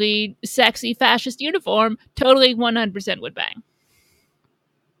and a really sexy fascist uniform, totally 100% would bang.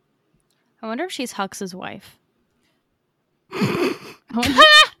 I wonder if she's Hux's wife. I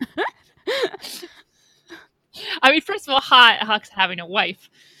mean, first of all, Hux having a wife.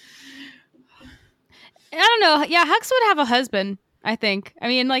 I don't know. Yeah, Hux would have a husband, I think. I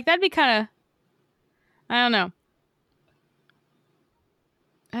mean, like, that'd be kind of... I don't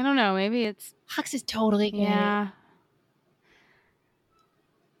know. Maybe it's... Hux is totally gay. Yeah.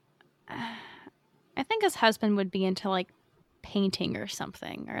 I think his husband would be into, like, painting or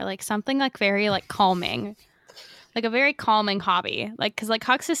something. Or, like, something, like, very, like, calming. Like, a very calming hobby. Like, because, like,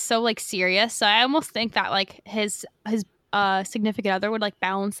 Hux is so, like, serious. So I almost think that, like, his significant other would, like,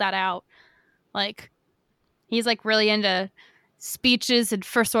 balance that out. Like, he's, like, really into speeches and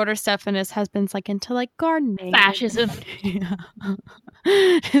first order stuff, and his husband's, like, into, like, gardening. Fascism. Yeah.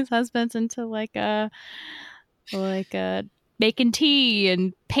 His husband's into, like, making tea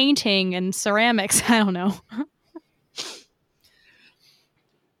and painting and ceramics. I don't know.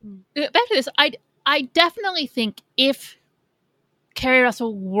 Back to this, I definitely think if Carrie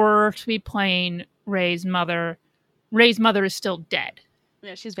Russell were to be playing Rey's mother is still dead.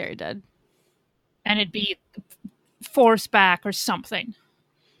 Yeah, she's very dead. And it'd be Force back or something.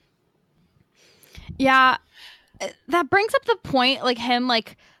 Yeah, that brings up the point, like, him,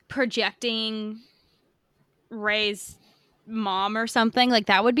 like, projecting Rey's mom or something. Like,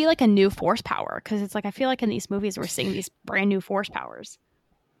 that would be, like, a new Force power. Because it's, like, I feel like in these movies we're seeing these brand new Force powers.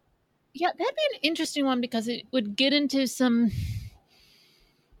 Yeah, that'd be an interesting one because it would get into some...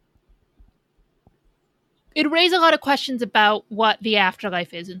 It'd raise a lot of questions about what the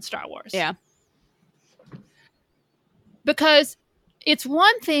afterlife is in Star Wars. Yeah. Because it's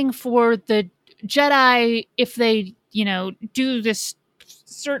one thing for the Jedi, if they, do this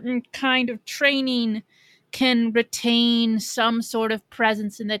certain kind of training, can retain some sort of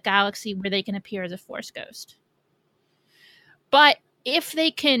presence in the galaxy where they can appear as a Force ghost. But if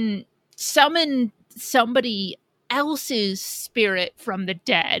they can summon somebody else's spirit from the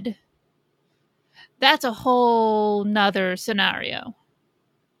dead, that's a whole nother scenario.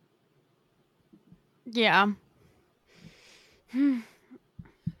 Yeah. I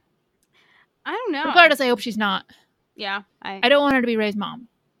don't know. Regardless, I hope she's not. Yeah. I don't want her to be Rey's mom.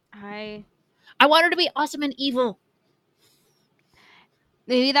 I want her to be awesome and evil.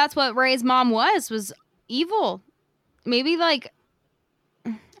 Maybe that's what Rey's mom was evil. Maybe, like,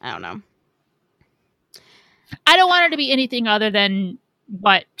 I don't know. I don't want her to be anything other than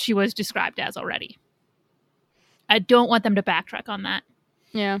what she was described as already. I don't want them to backtrack on that.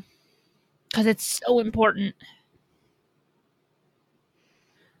 Yeah. Because it's so important.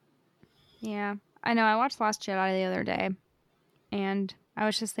 Yeah. I know. I watched Last Jedi the other day, and I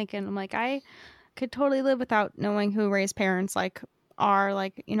was just thinking, I'm like, I could totally live without knowing who Rey's parents, like, are.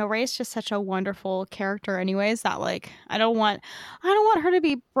 Like, Rey's just such a wonderful character anyways that, like, I don't want her to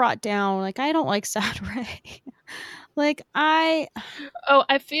be brought down. Like, I don't like sad Rey. Like, I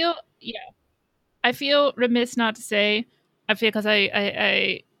feel remiss not to say, I feel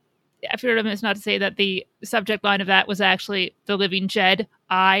remiss not to say that the subject line of that was actually The Living Jed,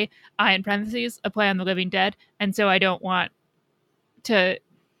 I in parentheses, a play on the living dead. And so I don't want to,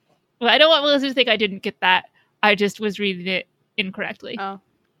 well, I don't want Melissa to think I didn't get that. I just was reading it incorrectly. Oh.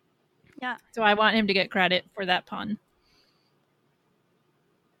 Yeah. So I want him to get credit for that pun.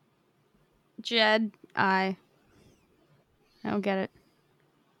 Jed, I don't get it.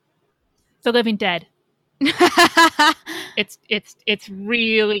 The Living Dead. It's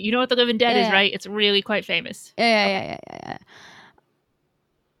really, you know what The Living Dead is, right? It's really quite famous. Yeah.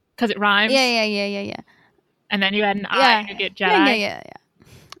 Because it rhymes. Yeah. And then you add an I, you get Jedi. Yeah.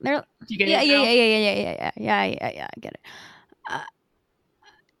 They're, You get yeah, it, I get it.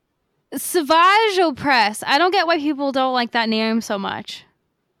 Sauvage Opress. I don't get why people don't like that name so much.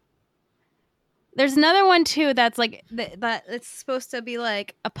 There's another one too that's like that. It's supposed to be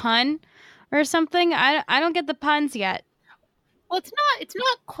like a pun or something. I don't get the puns yet. Well, it's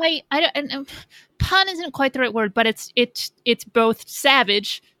not quite. Pun isn't quite the right word, but it's both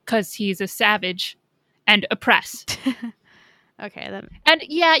savage because he's a savage, and oppress. Okay. And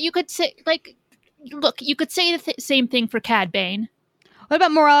yeah, you could say like, look, you could say the same thing for Cad Bane. What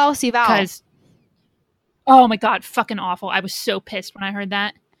about Morales Val? Because, oh my god, fucking awful! I was so pissed when I heard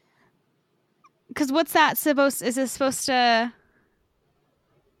that. Because what's that supposed? Is it supposed to?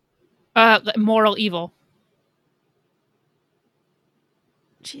 Moral evil.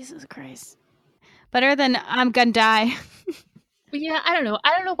 Jesus Christ! Better than I'm gonna die. Yeah, I don't know.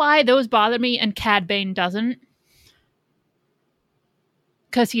 I don't know why those bother me and Cad Bane doesn't.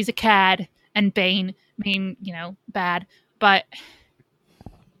 Because he's a cad and Bane mean, bad. But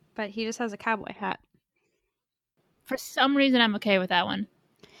he just has a cowboy hat. For some reason, I'm okay with that one.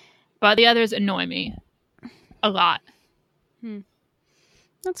 But the others annoy me a lot.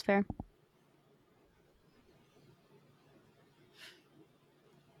 That's fair.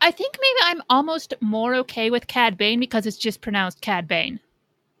 I think maybe I'm almost more okay with Cad Bane because it's just pronounced Cad Bane.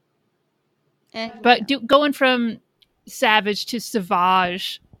 But going from savage to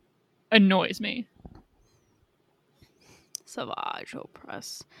sauvage annoys me. Sauvage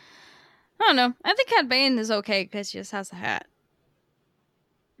Opress. I don't know. I think Cad Bane is okay because he just has a hat.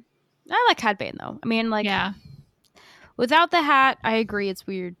 I like Cad Bane though. I mean, like, yeah. Without the hat, I agree it's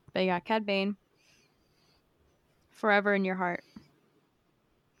weird. But yeah, Cad Bane. Forever in your heart.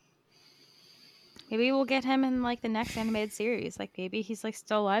 Maybe we'll get him in like the next animated series. Like maybe he's like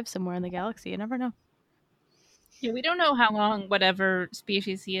still alive somewhere in the galaxy. You never know. Yeah, we don't know how long whatever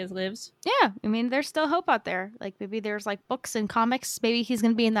species he is lives. Yeah, I mean, there's still hope out there. Like maybe there's like books and comics. Maybe he's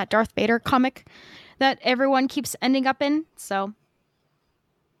gonna be in that Darth Vader comic that everyone keeps ending up in. So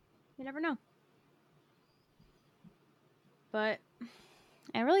you never know. But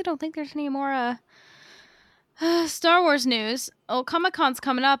I really don't think there's any more Star Wars news. Oh, Comic-Con's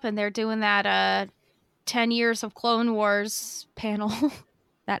coming up, and they're doing that 10 years of Clone Wars panel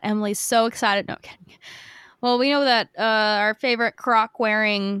that Emily's so excited. No kidding. Well, we know that our favorite croc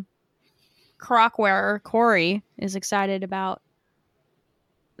wearer Corey is excited about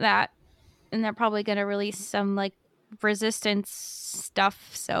that, and they're probably going to release some like Resistance stuff.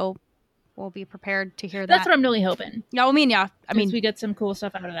 So we'll be prepared to hear that. That's what I'm really hoping. Yeah, I mean, we get some cool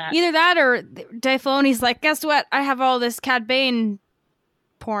stuff out of that. Either that or Dave Filoni's like, guess what? I have all this Cad Bane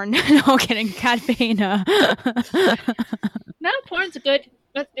porn. No kidding, Cad Bane. No, porn's good.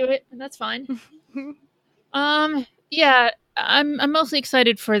 Let's do it. That's fine. Yeah, I'm mostly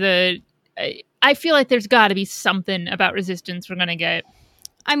excited for I feel like there's got to be something about Resistance we're gonna get.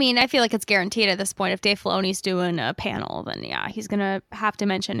 I mean, I feel like it's guaranteed at this point. If Dave Filoni's doing a panel, then yeah, he's gonna have to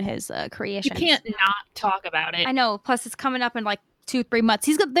mention his creations. You can't not talk about it. I know. Plus, it's coming up in like 2-3 months.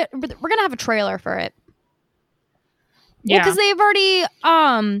 We're gonna have a trailer for it. Yeah, because they've already.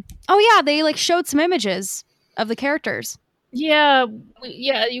 They like showed some images of the characters. Yeah,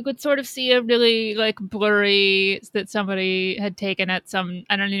 you could sort of see a really like blurry that somebody had taken at some.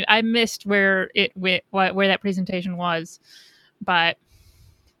 I don't know. I missed where it went, where that presentation was, but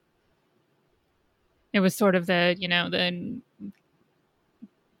it was sort of the the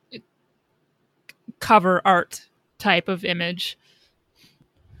cover art type of image.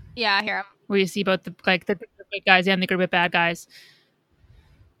 Yeah, I hear him. Where you see both the good guys and the group of bad guys,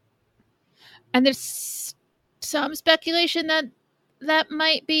 and there's some speculation that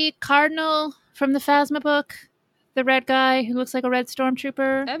might be Cardinal from the Phasma book, the red guy who looks like a red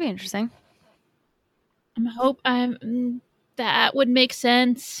stormtrooper. That'd be interesting. That would make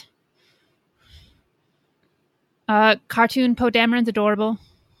sense. Cartoon Poe Dameron's adorable.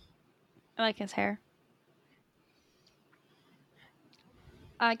 I like his hair.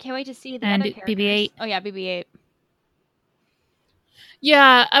 I can't wait to see the and other characters. BB-8. Oh yeah, BB-8.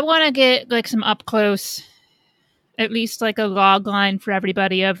 Yeah, I want to get like some up close at least like a log line for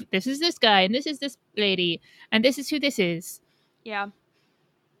everybody of this is this guy and this is this lady and this is who this is. Yeah.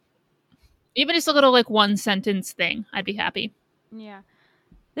 Even just a little like one sentence thing, I'd be happy. Yeah.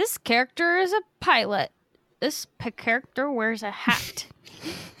 This character is a pilot. This character wears a hat.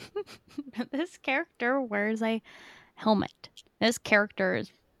 This character wears a helmet. This character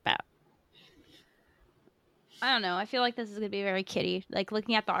is bad. I don't know. I feel like this is going to be very kiddie. Like,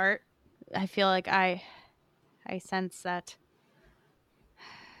 looking at the art, I feel like I sense that.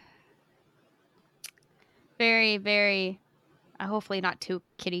 Very, very, hopefully not too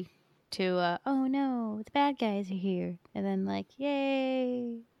kiddie. Oh no, the bad guys are here. And then like,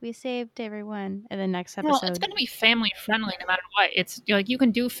 yay, we saved everyone. And then next episode. Well, it's going to be family friendly no matter what. It's like you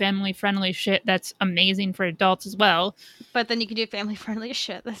can do family friendly shit that's amazing for adults as well. But then you can do family friendly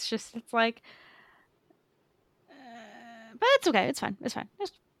shit. That's just, it's like, but it's okay. It's fine. It's fine.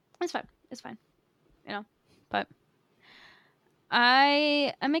 It's fine. It's fine. You know, but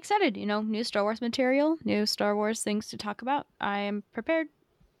I am excited. You know, new Star Wars material, new Star Wars things to talk about. I am prepared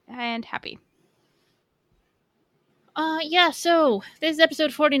and happy. Yeah, so this is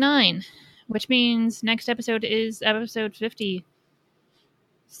episode 49, which means next episode is episode 50.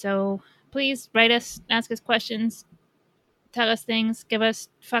 So please write us, ask us questions, tell us things, give us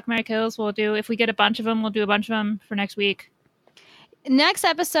fuck, marry, kills. We'll do, if we get a bunch of them, we'll do a bunch of them for next week. Next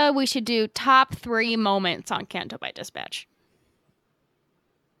episode, we should do top 3 moments on Canto by Dispatch.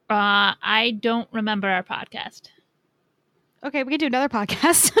 I don't remember our podcast. Okay, we can do another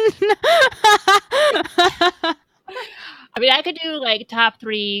podcast. I mean, I could do like top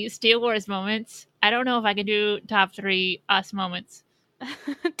 3 Steele Wars moments. I don't know if I could do top 3 us moments.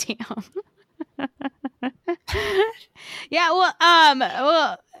 Damn. Yeah,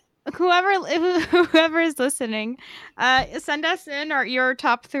 well, whoever is listening, send us in your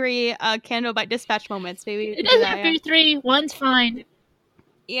top 3 Candle by Dispatch moments. Maybe it doesn't have to be 3. One's fine.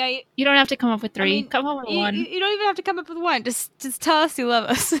 Yeah, you don't have to come up with 3. I mean, come up with 1. You don't even have to come up with 1. Just tell us you love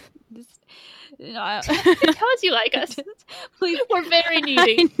us. Tell us you like us. Please, we're very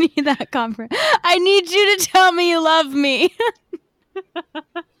needy. I need that conference. I need you to tell me you love me.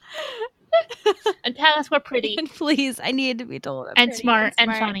 And tell us we're pretty. And please, I need to be told. And smart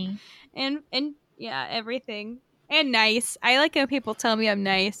and funny. And yeah, everything. And nice. I like when people tell me I'm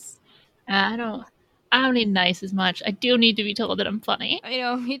nice. I don't need nice as much. I do need to be told that I'm funny. I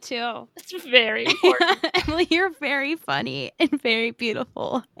know, me too. It's very important. Emily, you're very funny and very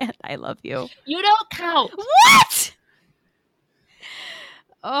beautiful, and I love you. You don't count. What?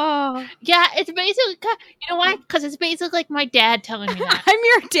 Oh. Yeah, it's basically, you know why? Because it's basically like my dad telling me that. I'm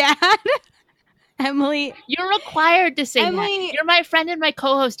your dad? Emily. You're required to say Emily, that. You're my friend and my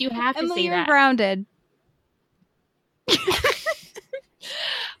co-host. You have to say you're that. Grounded.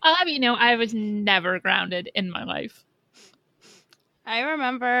 I'll have you know, I was never grounded in my life. I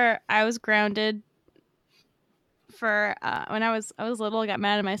remember I was grounded for when I was little. I got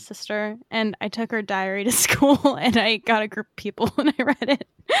mad at my sister, and I took her diary to school, and I got a group of people, and I read it.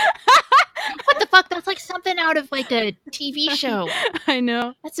 What the fuck? That's like something out of like a TV show. I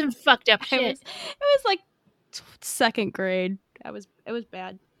know. That's some fucked up shit. It was like 2nd grade. It was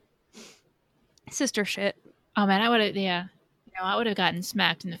bad. Sister shit. Oh man, I would have. Yeah. I would have gotten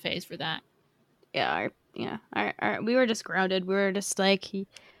smacked in the face for that. Yeah, we were just grounded. We were just like,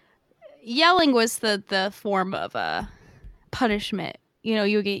 yelling was the form of punishment. You know,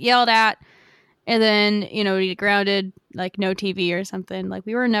 you get yelled at, and then you get grounded, like no TV or something. Like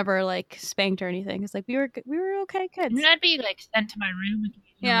we were never like spanked or anything. It's like we were okay kids. And I'd be like sent to my room.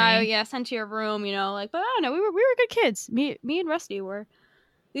 Yeah, sent to your room. Like, but I don't know. We were good kids. Me and Rusty were.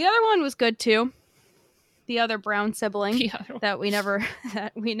 The other one was good too. The other brown sibling that we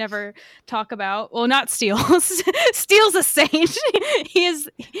never talk about. Well, not Steele. Steele's a saint. He is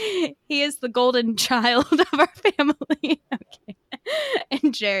the golden child of our family. Okay.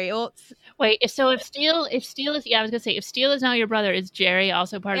 And Jerry. Well, wait. If Steele is, I was gonna say, if Steele is now your brother, is Jerry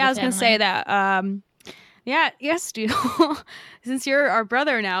also part of the family? Yeah, I was gonna say that. Yes, Steele. Since you're our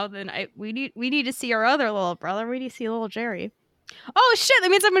brother now, then we need to see our other little brother. We need to see little Jerry. Oh shit!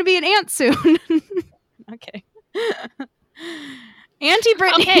 That means I'm gonna be an aunt soon. Okay. Auntie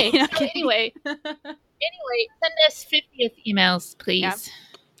Brittany. Okay. Anyway, send us 50th emails, please. Yeah.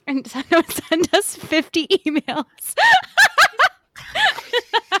 And send us 50 emails.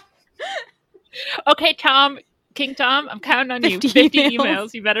 Okay, King Tom, I'm counting on you. 50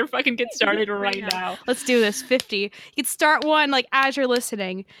 emails. You better fucking get started right now. Let's do this. 50. You can start one like as you're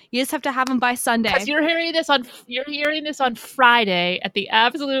listening. You just have to have them by Sunday. Because you're hearing this on Friday at the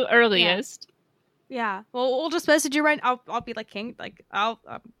absolute earliest. Yeah. Well, we'll just message you right. I'll be like King. Like I'll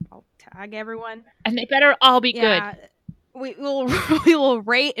tag everyone. And they better all be good. Yeah. We will we will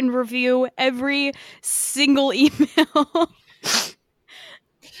rate and review every single email.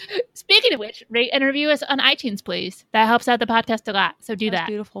 Speaking of which, rate and review us on iTunes, please. That helps out the podcast a lot. So do That's that.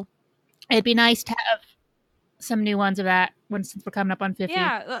 beautiful. It'd be nice to have some new ones of that since we're coming up on 50.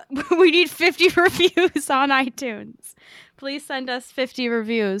 Yeah, we need 50 reviews on iTunes. Please send us 50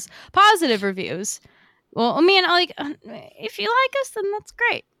 reviews, positive reviews. Well, I mean, like, if you like us, then that's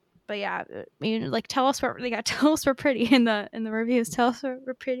great. But yeah, I mean, like, tell us tell us we're pretty in the reviews. Tell us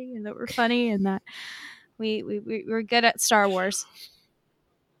we're pretty and that we're funny and that we're good at Star Wars.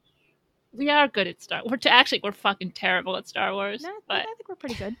 We are good at Star Wars. Actually, we're fucking terrible at Star Wars. No, but I think we're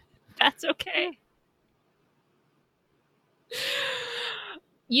pretty good. That's okay.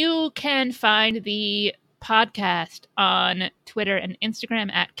 You can find the podcast on Twitter and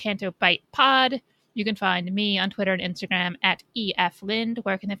Instagram at CantoBitePod. You can find me on Twitter and Instagram at EFLind.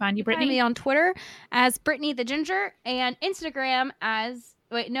 Where can they find you, Brittany? Find me on Twitter as Brittany the Ginger and Instagram as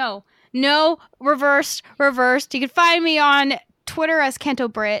reversed. You can find me on Twitter as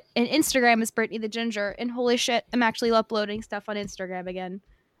Kento Brit and Instagram as Brittany the Ginger. And holy shit, I'm actually uploading stuff on Instagram again.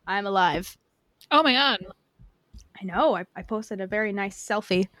 I'm alive. Oh my god. I know. I posted a very nice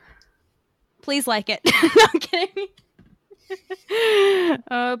selfie. Please like it. No, I'm kidding.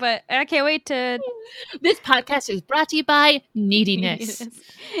 But I can't wait to. This podcast is brought to you by Neediness.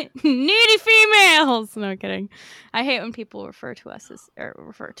 Needy females. No, I'm kidding. I hate when people refer to us as or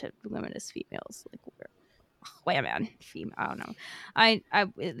refer to women as females. Like, wait a man, female. I don't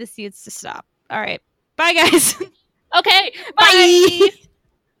know. This needs to stop. All right, bye guys. Okay, bye.